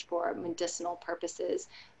used for medicinal purposes.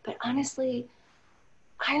 But honestly,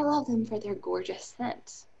 I love them for their gorgeous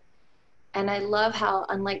scent. And I love how,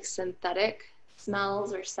 unlike synthetic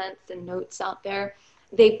smells or scents and notes out there,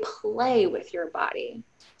 they play with your body.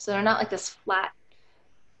 So they're not like this flat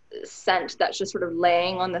scent that's just sort of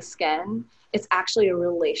laying on the skin. It's actually a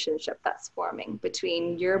relationship that's forming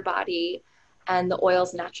between your body and the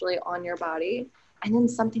oils naturally on your body, and then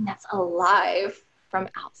something that's alive from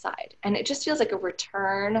outside. And it just feels like a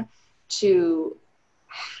return to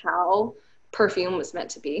how perfume was meant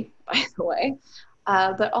to be, by the way.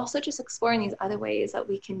 But also just exploring these other ways that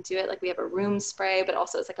we can do it. Like, we have a room spray, but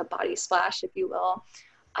also it's like a body splash, if you will.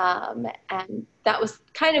 And that was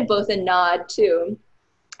kind of both a nod to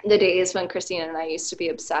the days when Christina and I used to be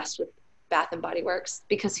obsessed with Bath and Body Works,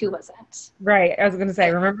 because who wasn't? Right. I was going to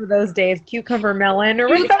say, remember those days, cucumber melon or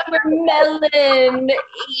Cucumber melon,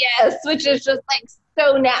 yes, which is just like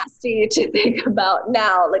so nasty to think about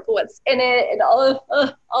now, like what's in it and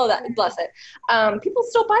all that, bless it. People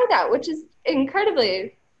still buy that, which is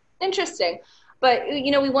incredibly interesting. But,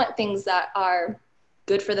 we want things that are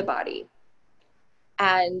good for the body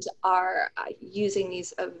and are using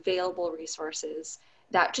these available resources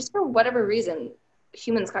that, just for whatever reason,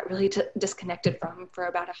 humans got really disconnected from for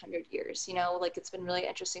about 100 years. Like, it's been really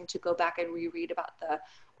interesting to go back and reread about the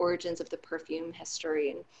origins of the perfume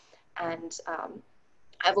history. And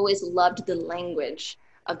I've always loved the language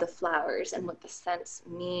of the flowers and what the scents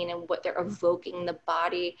mean and what they're evoking in the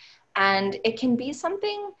body. And it can be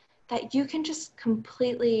something that you can just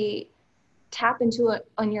completely tap into it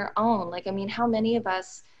on your own. Like, I mean, how many of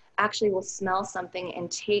us actually will smell something and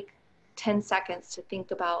take 10 seconds to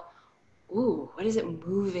think about, ooh, what is it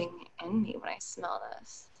moving in me when I smell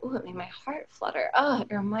this? Ooh, it made my heart flutter. Oh,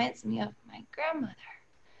 it reminds me of my grandmother.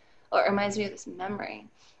 Or it reminds me of this memory.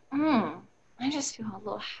 I just feel a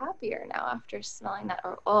little happier now after smelling that.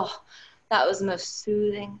 Or, oh, that was the most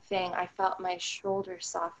soothing thing. I felt my shoulders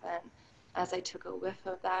soften as I took a whiff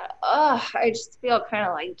of that. Oh, I just feel kind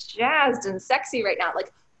of like jazzed and sexy right now.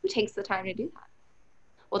 Like, who takes the time to do that?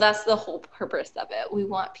 Well, that's the whole purpose of it. We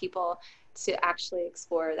want people to actually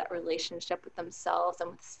explore that relationship with themselves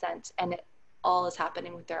and with scent, and it all is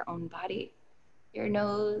happening with their own body, your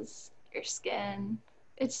nose, your skin.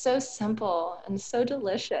 It's so simple and so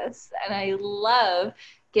delicious. And I love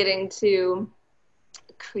getting to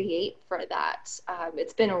create for that.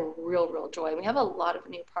 It's been a real joy. We have a lot of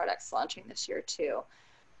new products launching this year too,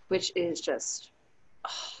 which is just,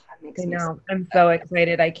 oh, that I makes me so know. I'm so excited.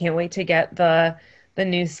 excited. I can't wait to get the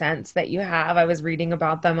new scents that you have. I was reading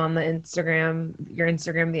about them on the Instagram, your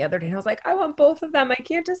Instagram the other day. And I was like, I want both of them. I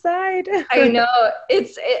can't decide. I know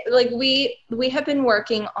like we have been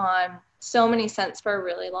working on so many scents for a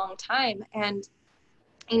really long time, and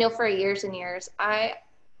for years and years, I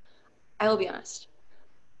will be honest,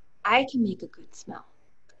 I can make a good smell.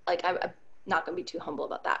 Like I'm not going to be too humble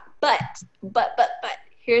about that. But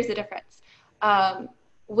here's the difference.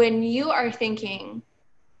 When you are thinking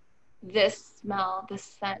this smell, this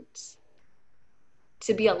scent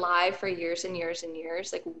to be alive for years and years and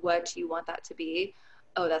years, like what do you want that to be?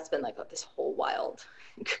 Oh, that's been like this whole wild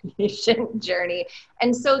creation journey.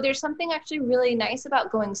 And so there's something actually really nice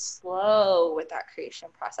about going slow with that creation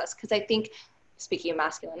process. Because I think, speaking of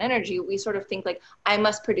masculine energy, we sort of think like, I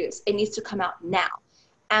must produce, it needs to come out now.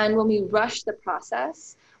 And when we rush the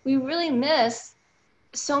process, we really miss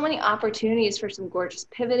so many opportunities for some gorgeous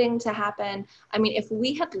pivoting to happen. I mean, if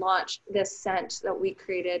we had launched this scent that we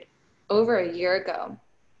created over a year ago,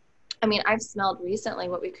 I mean, I've smelled recently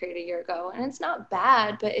what we created a year ago, and it's not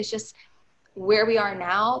bad, but it's just where we are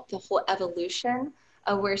now, the whole evolution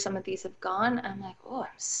of where some of these have gone. I'm like, oh, I'm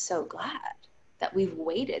so glad that we've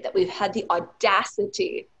waited, that we've had the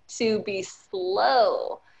audacity to be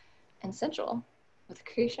slow and sensual with the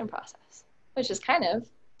creation process, which is kind of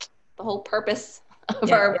the whole purpose of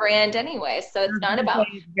Yeah. our brand anyway. So I it's was not gonna say about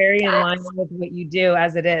it's very in line fast. with what you do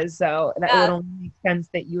as it is. So that it would Yes, only make sense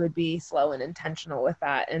that you would be slow and intentional with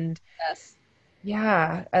that. And yes,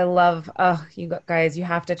 yeah, I love, oh, guys, you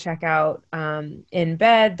have to check out In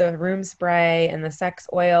Bed, the room spray and the sex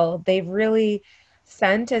oil. They've really,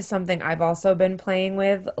 scent is something I've also been playing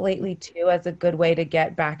with lately too, as a good way to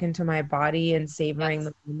get back into my body and savoring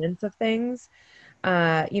yes. the moments of things.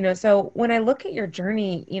 So when I look at your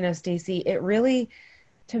journey, Stacey, it really,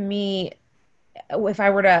 to me, if I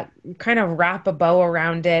were to kind of wrap a bow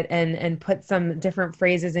around it and put some different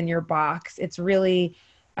phrases in your box, it's really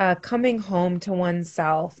coming home to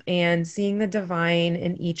oneself and seeing the divine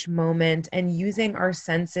in each moment and using our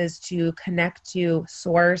senses to connect to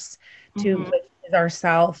source, to Mm-hmm. which is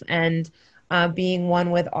ourself, and being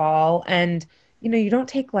one with all. And you don't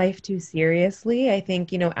take life too seriously. I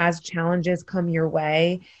think as challenges come your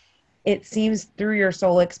way, it seems through your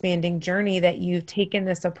soul expanding journey that you've taken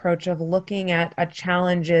this approach of looking at a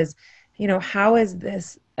challenge as, how is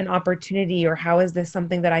this an opportunity, or how is this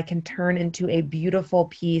something that I can turn into a beautiful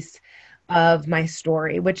piece of my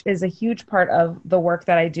story, which is a huge part of the work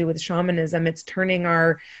that I do with shamanism. It's turning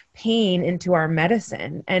our pain into our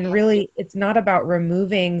medicine. And Yeah. really, it's not about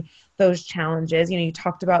removing those challenges. You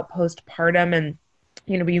talked about postpartum, and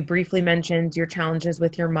you briefly mentioned your challenges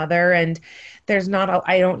with your mother, and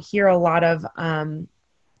I don't hear a lot of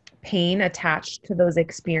pain attached to those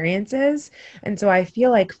experiences. And so I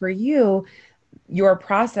feel like for you, your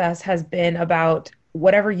process has been about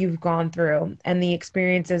whatever you've gone through and the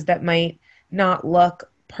experiences that might not look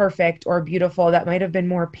perfect or beautiful, that might have been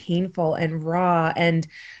more painful and raw and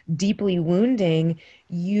deeply wounding.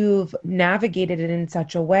 You've navigated it in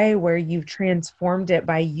such a way where you've transformed it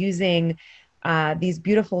by using these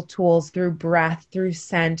beautiful tools through breath, through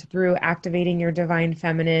scent, through activating your divine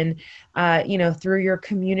feminine, through your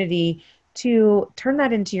community, to turn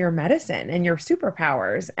that into your medicine and your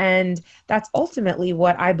superpowers. And that's ultimately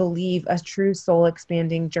what I believe a true soul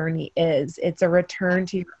expanding journey is. It's a return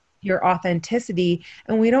to your authenticity.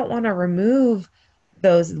 And we don't want to remove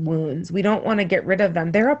those wounds. We don't want to get rid of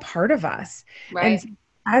them. They're a part of us. And Right.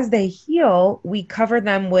 as they heal, we cover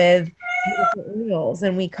them with beautiful oils,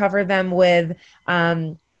 and we cover them with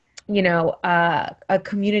a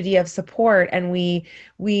community of support, and we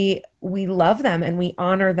love them and we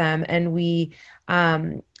honor them, and we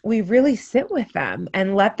really sit with them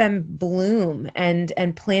and let them bloom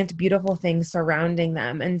and plant beautiful things surrounding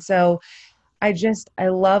them. And so I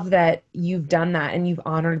love that you've done that and you've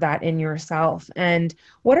honored that in yourself. And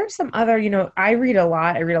what are some other, I read a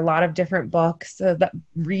lot. I read a lot of different books. So that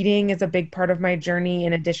reading is a big part of my journey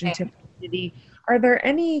in addition to Okay. community. are there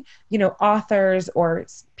any, authors or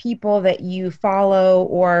people that you follow,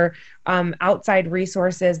 or outside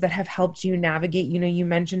resources that have helped you navigate? You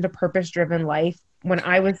mentioned a purpose-driven life. When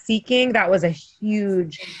I was seeking, that was a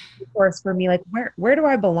huge resource for me. Like, where do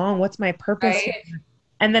I belong? What's my purpose? Right.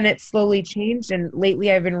 And then it slowly changed. And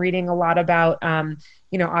lately I've been reading a lot about,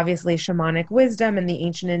 obviously shamanic wisdom and the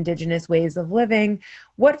ancient indigenous ways of living.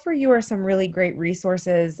 What for you are some really great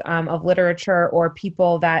resources of literature or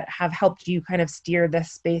people that have helped you kind of steer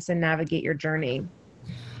this space and navigate your journey?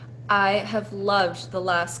 I have loved the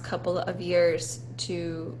last couple of years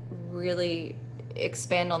to really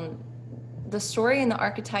expand on the story and the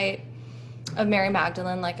archetype of Mary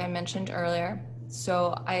Magdalene, like I mentioned earlier.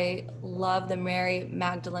 So I love the Mary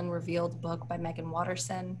Magdalene Revealed book by Megan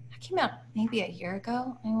Watterson. That came out maybe a year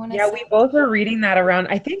ago, I want to Yeah, say. we both were reading that around.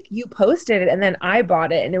 I think you posted it and then I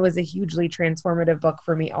bought it, and it was a hugely transformative book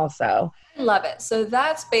for me also. I love it. So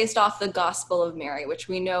that's based off the Gospel of Mary, which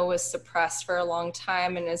we know was suppressed for a long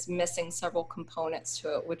time and is missing several components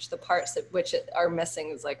to it, which the parts that which are missing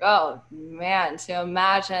is like, oh man, to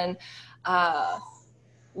imagine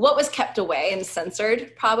what was kept away and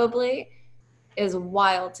censored probably is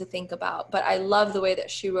wild to think about. But I love the way that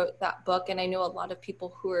she wrote that book. And I know a lot of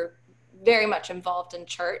people who are very much involved in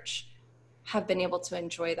church have been able to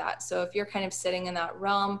enjoy that. So if you're kind of sitting in that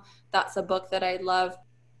realm, that's a book that I love.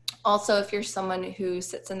 Also, if you're someone who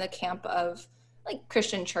sits in the camp of like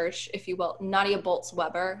Christian church, if you will, Nadia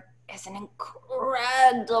Bolz-Weber is an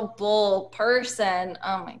incredible person.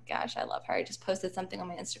 Oh my gosh, I love her. I just posted something on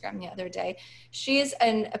my Instagram the other day. She's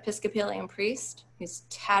an Episcopalian priest who's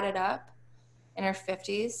tatted up in her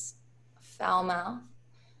 50s, foul mouth,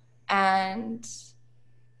 and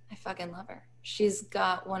I fucking love her. She's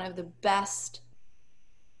got one of the best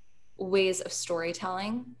ways of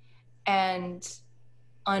storytelling and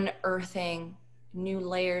unearthing new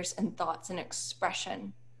layers and thoughts and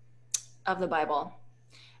expression of the Bible.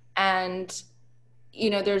 And,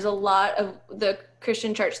 there's a lot of the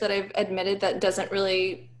Christian church that I've admitted that doesn't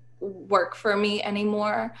really work for me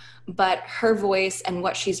anymore, but her voice and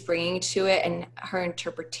what she's bringing to it and her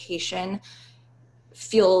interpretation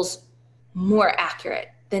feels more accurate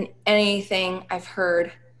than anything I've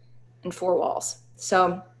heard in four walls.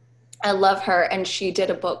 So I love her. And she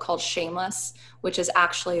did a book called Shameless, which is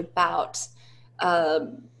actually about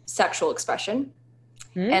sexual expression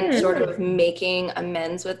and Mm. sort of making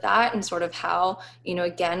amends with that, and sort of how,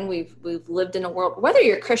 again, we've lived in a world, whether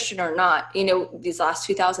you're Christian or not, these last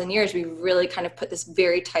 2,000 years, we've really kind of put this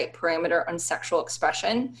very tight parameter on sexual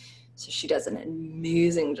expression. So she does an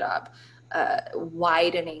amazing job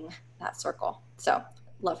widening that circle. So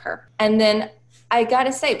love her. And then I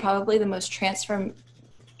gotta say, probably the most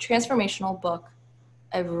transformational book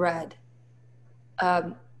I've read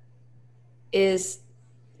is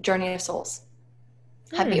Journey of Souls.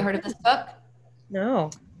 Have you heard of this book? No.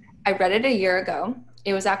 I read it a year ago.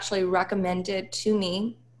 It was actually recommended to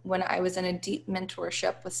me when I was in a deep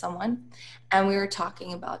mentorship with someone, and we were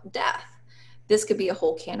talking about death. This could be a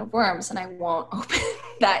whole can of worms, and I won't open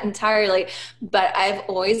that entirely, but I've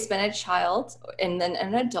always been a child and then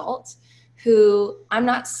an adult who I'm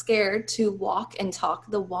not scared to walk and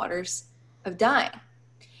talk the waters of dying.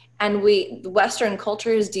 And the Western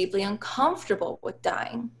culture is deeply uncomfortable with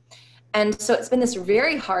dying. And so it's been this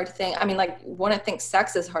very hard thing. I mean, like, when I think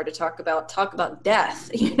sex is hard to talk about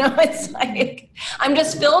death. It's like, I'm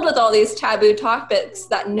just filled with all these taboo topics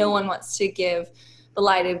that no one wants to give the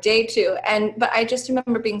light of day to. But I just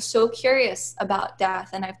remember being so curious about death,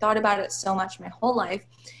 and I've thought about it so much my whole life.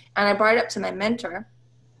 And I brought it up to my mentor,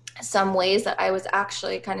 some ways that I was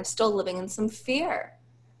actually kind of still living in some fear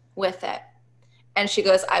with it. And she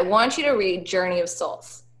goes, I want you to read Journey of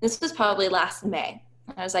Souls. This was probably last May.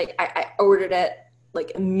 I was like, I ordered it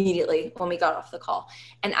like immediately when we got off the call.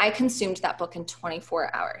 And I consumed that book in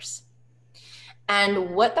 24 hours.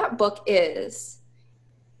 And what that book is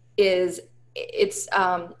it's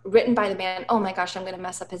written by the man, oh my gosh, I'm going to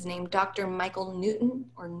mess up his name, Dr. Michael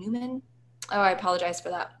Newman. Oh, I apologize for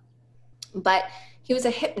that. But he was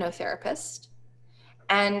a hypnotherapist,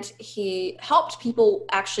 and he helped people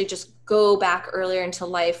actually just go back earlier into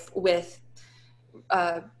life with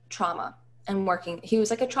trauma. And working, he was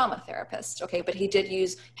like a trauma therapist, okay, but he did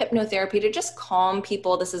use hypnotherapy to just calm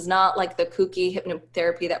people. This is not like the kooky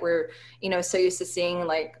hypnotherapy that we're, so used to seeing,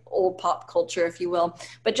 like old pop culture, if you will,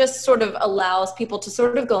 but just sort of allows people to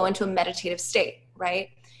sort of go into a meditative state, right?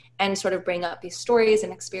 And sort of bring up these stories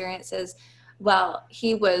and experiences. Well,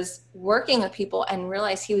 he was working with people and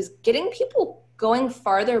realized he was getting people going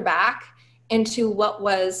farther back into what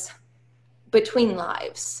was between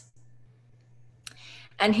lives.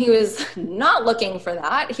 And he was not looking for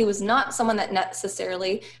that. He was not someone that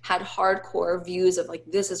necessarily had hardcore views of like,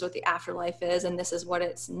 this is what the afterlife is and this is what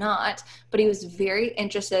it's not. But he was very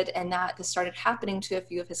interested in that. This started happening to a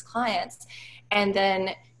few of his clients. And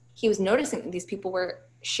then he was noticing that these people were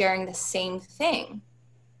sharing the same thing.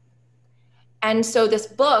 And so this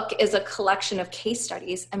book is a collection of case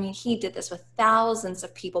studies. I mean, he did this with thousands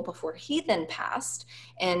of people before he then passed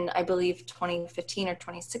in, I believe, 2015 or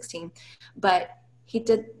 2016. But he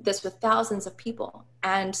did this with thousands of people.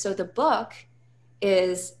 And so the book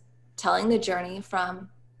is telling the journey from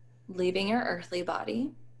leaving your earthly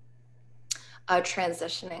body,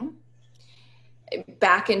 transitioning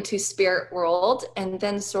back into spirit world, and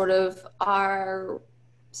then sort of our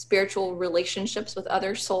spiritual relationships with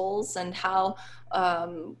other souls and how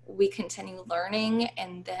we continue learning,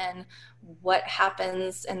 and then what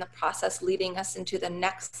happens in the process leading us into the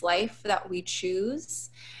next life that we choose.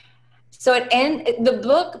 So the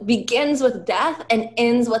book begins with death and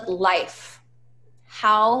ends with life.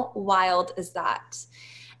 How wild is that?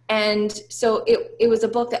 And so it was a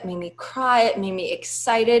book that made me cry. It made me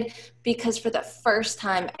excited because for the first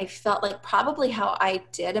time, I felt like probably how I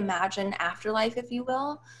did imagine afterlife, if you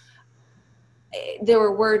will. There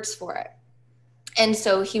were words for it. And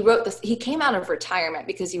so he wrote this, he came out of retirement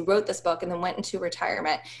because he wrote this book and then went into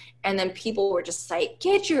retirement. And then people were just like,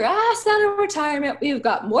 get your ass out of retirement. We've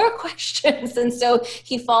got more questions. And so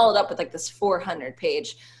he followed up with like this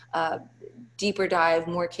 400-page deeper dive,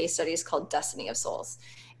 more case studies called Destiny of Souls.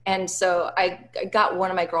 And so I got one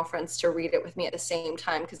of my girlfriends to read it with me at the same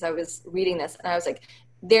time because I was reading this and I was like,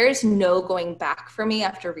 there's no going back for me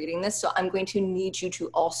after reading this. So I'm going to need you to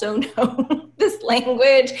also know this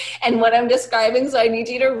language and what I'm describing. So I need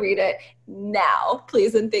you to read it now,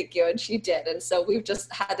 please and thank you. And she did. And so we've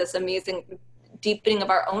just had this amazing deepening of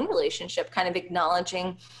our own relationship, kind of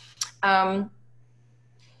acknowledging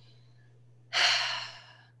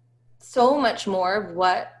so much more of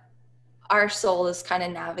what our soul is kind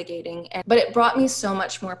of navigating. But it brought me so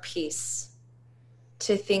much more peace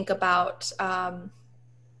to think about that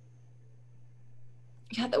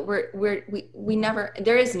we never,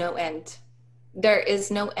 there is no end. There is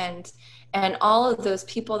no end. And all of those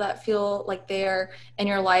people that feel like they're in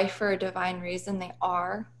your life for a divine reason, they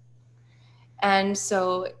are. And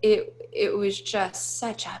so it was just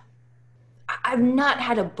such a, I've not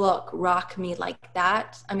had a book rock me like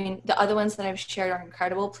that. I mean, the other ones that I've shared are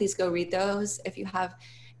incredible. Please go read those if you have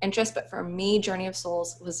interest. But for me, Journey of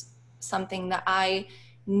Souls was something that I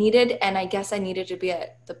needed. And I guess I needed to be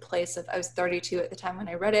at the place of, I was 32 at the time when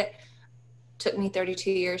I read it. Took me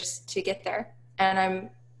 32 years to get there. And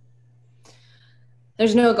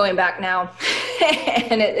there's no going back now.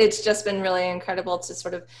 And it's just been really incredible to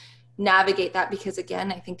sort of navigate that because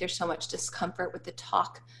again, I think there's so much discomfort with the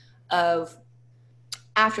talk of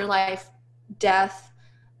afterlife, death.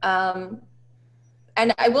 And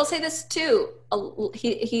I will say this too,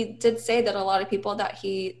 he did say that a lot of people that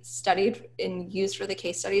he studied and used for the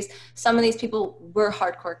case studies, some of these people were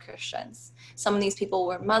hardcore Christians. Some of these people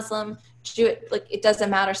were Muslim, Jewish, like it doesn't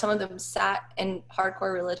matter. Some of them sat in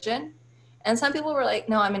hardcore religion. And some people were like,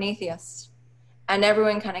 no, I'm an atheist. And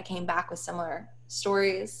everyone kind of came back with similar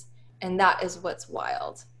stories. And that is what's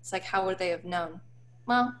wild. It's like, how would they have known?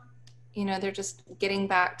 Well, you know, they're just getting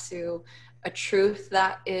back to a truth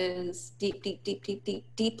that is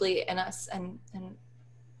deeply in us. And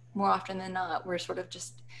more often than not, we're sort of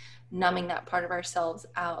just numbing that part of ourselves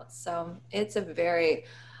out. So it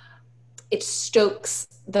stokes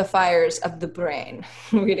the fires of the brain,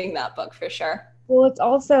 reading that book for sure. Well, it's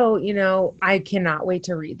also, you know, I cannot wait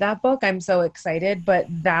to read that book. I'm so excited, but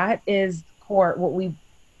that is core, what we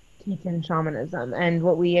teach in shamanism. And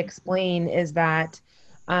what we explain is that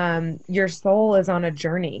your soul is on a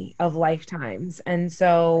journey of lifetimes. And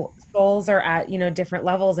so souls are at, you know, different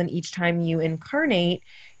levels. And each time you incarnate,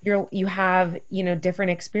 you have, you know,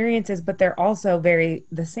 different experiences, but they're also very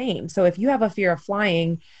the same. So if you have a fear of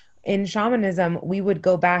flying, in shamanism, we would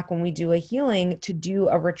go back when we do a healing to do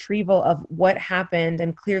a retrieval of what happened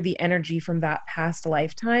and clear the energy from that past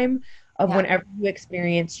lifetime of whenever you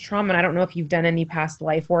experience trauma. And I don't know if you've done any past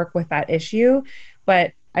life work with that issue,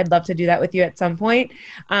 but I'd love to do that with you at some point.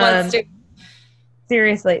 Let's do.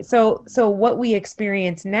 Seriously. So what we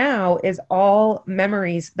experience now is all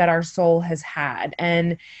memories that our soul has had,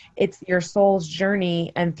 and it's your soul's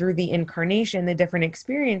journey, and through the incarnation, the different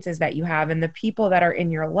experiences that you have and the people that are in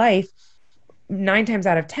your life, 9 times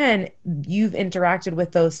out of 10, you've interacted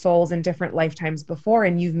with those souls in different lifetimes before,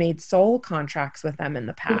 and you've made soul contracts with them in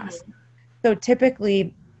the past. Mm-hmm. So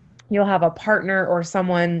typically you'll have a partner or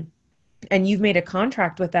someone and you've made a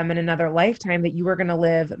contract with them in another lifetime that you were going to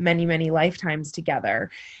live many, many lifetimes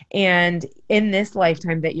together. And in this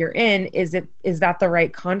lifetime that you're in, is that the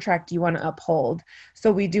right contract you want to uphold?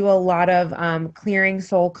 So we do a lot of clearing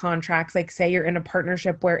soul contracts. Like, say you're in a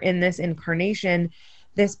partnership where in this incarnation,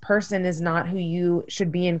 this person is not who you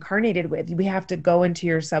should be incarnated with. We have to go into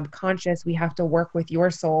your subconscious. We have to work with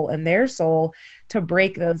your soul and their soul to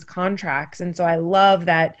break those contracts. And so I love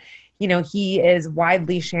that, he is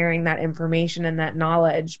widely sharing that information and that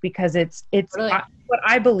knowledge, because it's Totally. what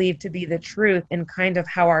I believe to be the truth and kind of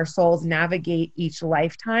how our souls navigate each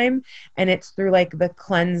lifetime. And it's through like the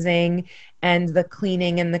cleansing and the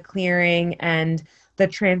cleaning and the clearing and the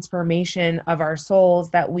transformation of our souls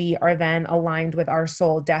that we are then aligned with our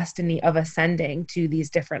soul destiny of ascending to these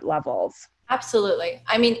different levels. Absolutely.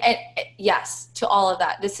 I mean, yes, to all of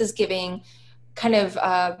that. This is giving kind of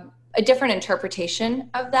a different interpretation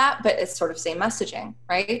of that, but it's sort of same messaging,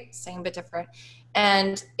 right? Same but different.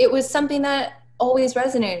 And it was something that always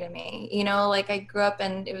resonated in me. Like I grew up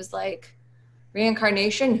and it was like,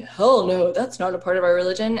 reincarnation? Hell no, that's not a part of our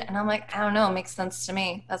religion. And I'm like, I don't know, it makes sense to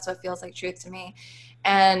me. That's what feels like truth to me.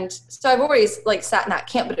 And so I've always like sat in that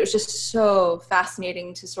camp, but it was just so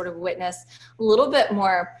fascinating to sort of witness a little bit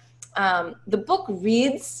more. The book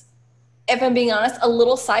reads, if I'm being honest, a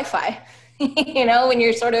little sci-fi, when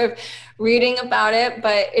you're sort of reading about it,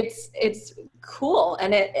 but it's cool.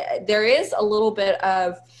 And there is a little bit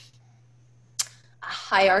of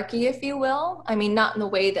hierarchy, if you will. I mean, not in the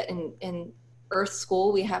way that in Earth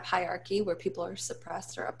School we have hierarchy where people are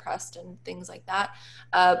suppressed or oppressed and things like that,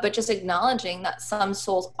 but just acknowledging that some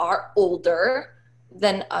souls are older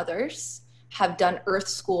than others, have done Earth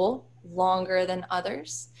School longer than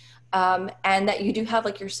others, and that you do have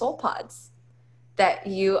like your soul pods, that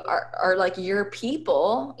you are like your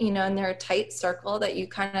people, and they're a tight circle that you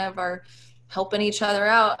kind of are helping each other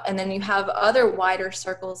out. And then you have other wider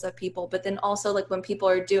circles of people. But then also like when people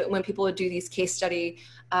would do these case study,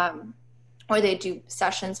 or they do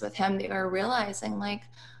sessions with him, they are realizing like,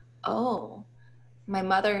 oh, my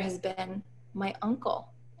mother has been my uncle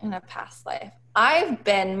in a past life. I've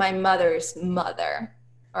been my mother's mother,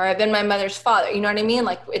 or I've been my mother's father. You know what I mean?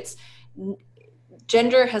 Like it's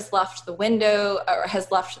gender has left the window or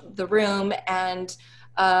has left the room. And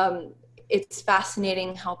it's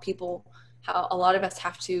fascinating how a lot of us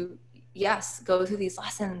have to, yes, go through these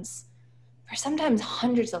lessons for sometimes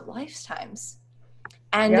hundreds of lifetimes.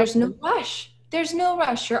 And Yep. there's no rush. There's no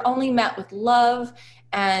rush. You're only met with love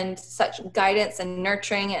and such guidance and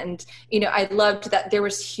nurturing. And, I loved that there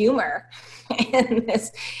was humor in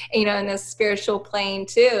this, in this spiritual plane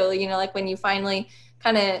too. Like when you finally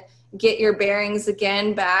kind of get your bearings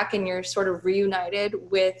again back and you're sort of reunited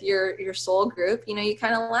with your soul group, you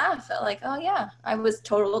kind of laugh at like, oh yeah, I was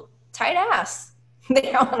total tight ass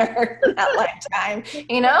on Earth in that lifetime,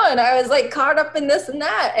 and I was like caught up in this and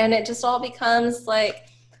that, and it just all becomes like,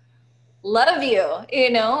 love you,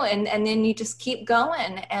 and then you just keep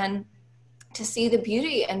going, and to see the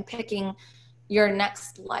beauty and picking your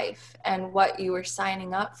next life and what you were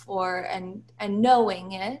signing up for, and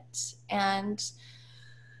knowing it, and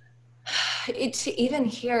to even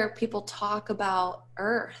hear people talk about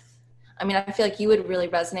Earth. I mean, I feel like you would really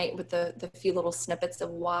resonate with the few little snippets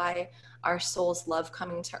of why our souls love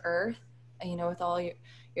coming to Earth, with all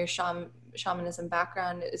your shamanism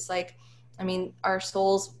background. It's like, I mean, our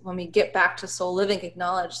souls, when we get back to soul living,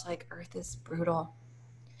 acknowledge like Earth is brutal,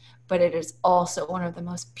 but it is also one of the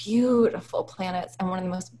most beautiful planets and one of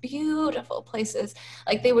the most beautiful places.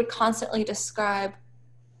 Like they would constantly describe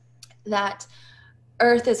that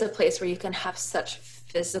Earth is a place where you can have such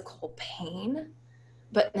physical pain,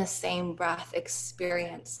 but in the same breath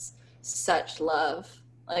experience such love.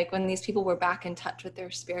 Like when these people were back in touch with their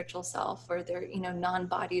spiritual self or their,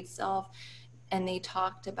 non-bodied self, and they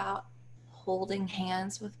talked about holding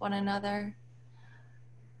hands with one another.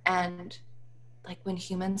 And like when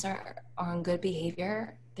humans are on good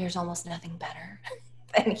behavior, there's almost nothing better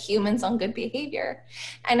than humans on good behavior.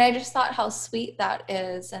 And I just thought how sweet that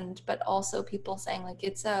is. But also people saying like,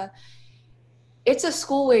 it's a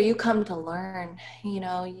school where you come to learn,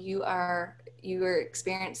 you're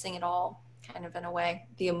experiencing it all kind of in a way,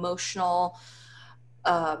 the emotional,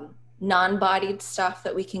 non-bodied stuff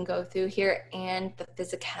that we can go through here, and the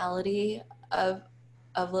physicality of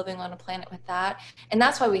living on a planet with that. And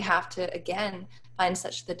that's why we have to, again, find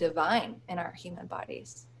such the divine in our human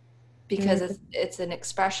bodies, because it's an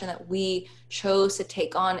expression that we chose to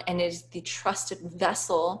take on and is the trusted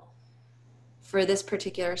vessel for this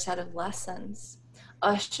particular set of lessons.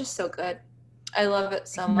 Oh, it's just so good. I love it I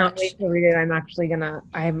so cannot much. wait to read it.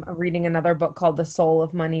 I'm reading another book called The Soul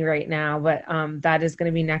of Money right now, but that is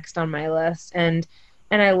gonna be next on my list. And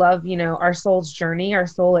I love, our soul's journey, our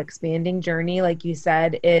soul expanding journey, like you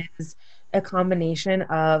said, is a combination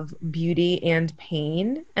of beauty and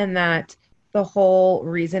pain, and that the whole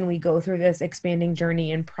reason we go through this expanding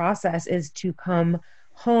journey and process is to come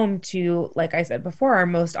home to, like I said before, our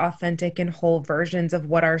most authentic and whole versions of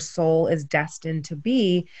what our soul is destined to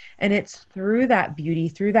be. And it's through that beauty,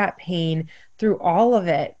 through that pain, through all of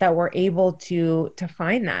it that we're able to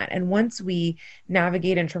find that. And once we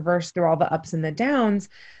navigate and traverse through all the ups and the downs,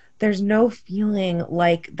 there's no feeling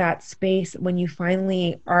like that space when you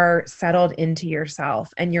finally are settled into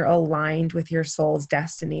yourself and you're aligned with your soul's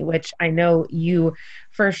destiny, which I know you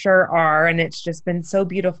for sure are. And it's just been so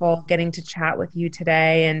beautiful getting to chat with you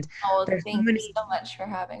today. And Oh, there's so thank you many, so much for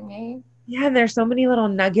having me. yeah, and there's so many little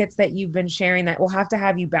nuggets that you've been sharing that we'll have to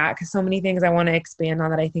have you back because so many things I want to expand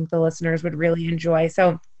on that I think the listeners would really enjoy.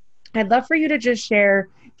 So I'd love for you to just share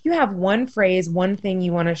if you have one phrase, one thing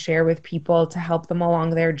you want to share with people to help them along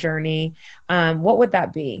their journey. What would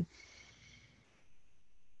that be?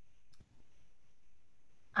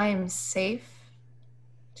 I am safe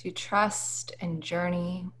to trust and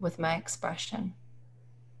journey with my expression.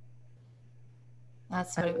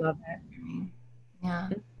 That's I what it would love be for me. Yeah.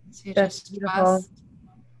 it. To That's just beautiful. trust.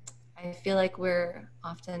 I feel like we're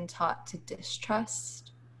often taught to distrust.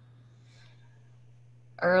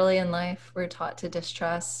 Early in life, we're taught to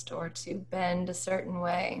distrust or to bend a certain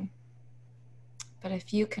way. But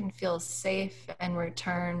if you can feel safe and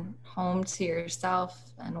return home to yourself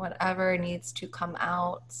and whatever needs to come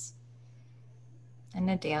out and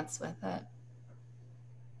to dance with it,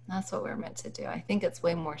 that's what we're meant to do. I think it's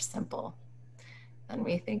way more simple than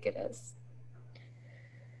we think it is.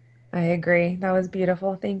 I agree. That was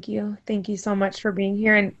beautiful. Thank you. Thank you so much for being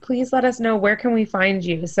here. And please let us know where can we find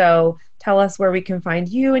you. So tell us where we can find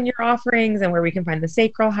you and your offerings and where we can find the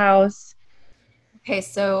Sacral House. Okay,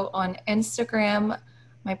 so on Instagram,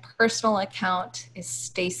 my personal account is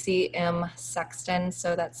Stacey M Sexton.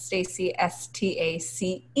 So that's Stacey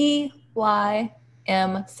Stacey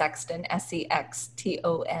M Sexton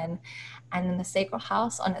Sexton. And then the Sacral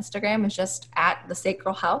House on Instagram is just at the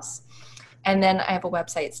Sacral House. And then I have a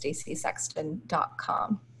website,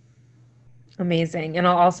 staceysexton.com. Amazing. And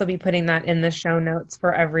I'll also be putting that in the show notes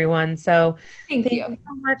for everyone. So Thank thank you you.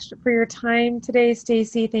 so much for your time today,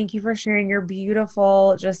 Stacey. Thank you for sharing your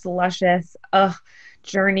beautiful, just luscious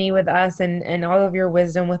journey with us and all of your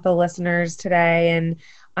wisdom with the listeners today.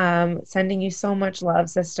 And sending you so much love,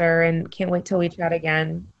 sister, and can't wait till we chat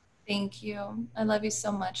again. Thank you. I love you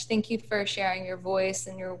so much. Thank you for sharing your voice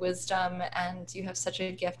and your wisdom. And you have such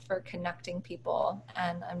a gift for connecting people.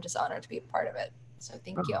 And I'm just honored to be a part of it. So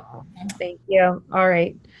thank you. Oh, thank you. All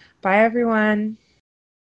right. Bye, everyone.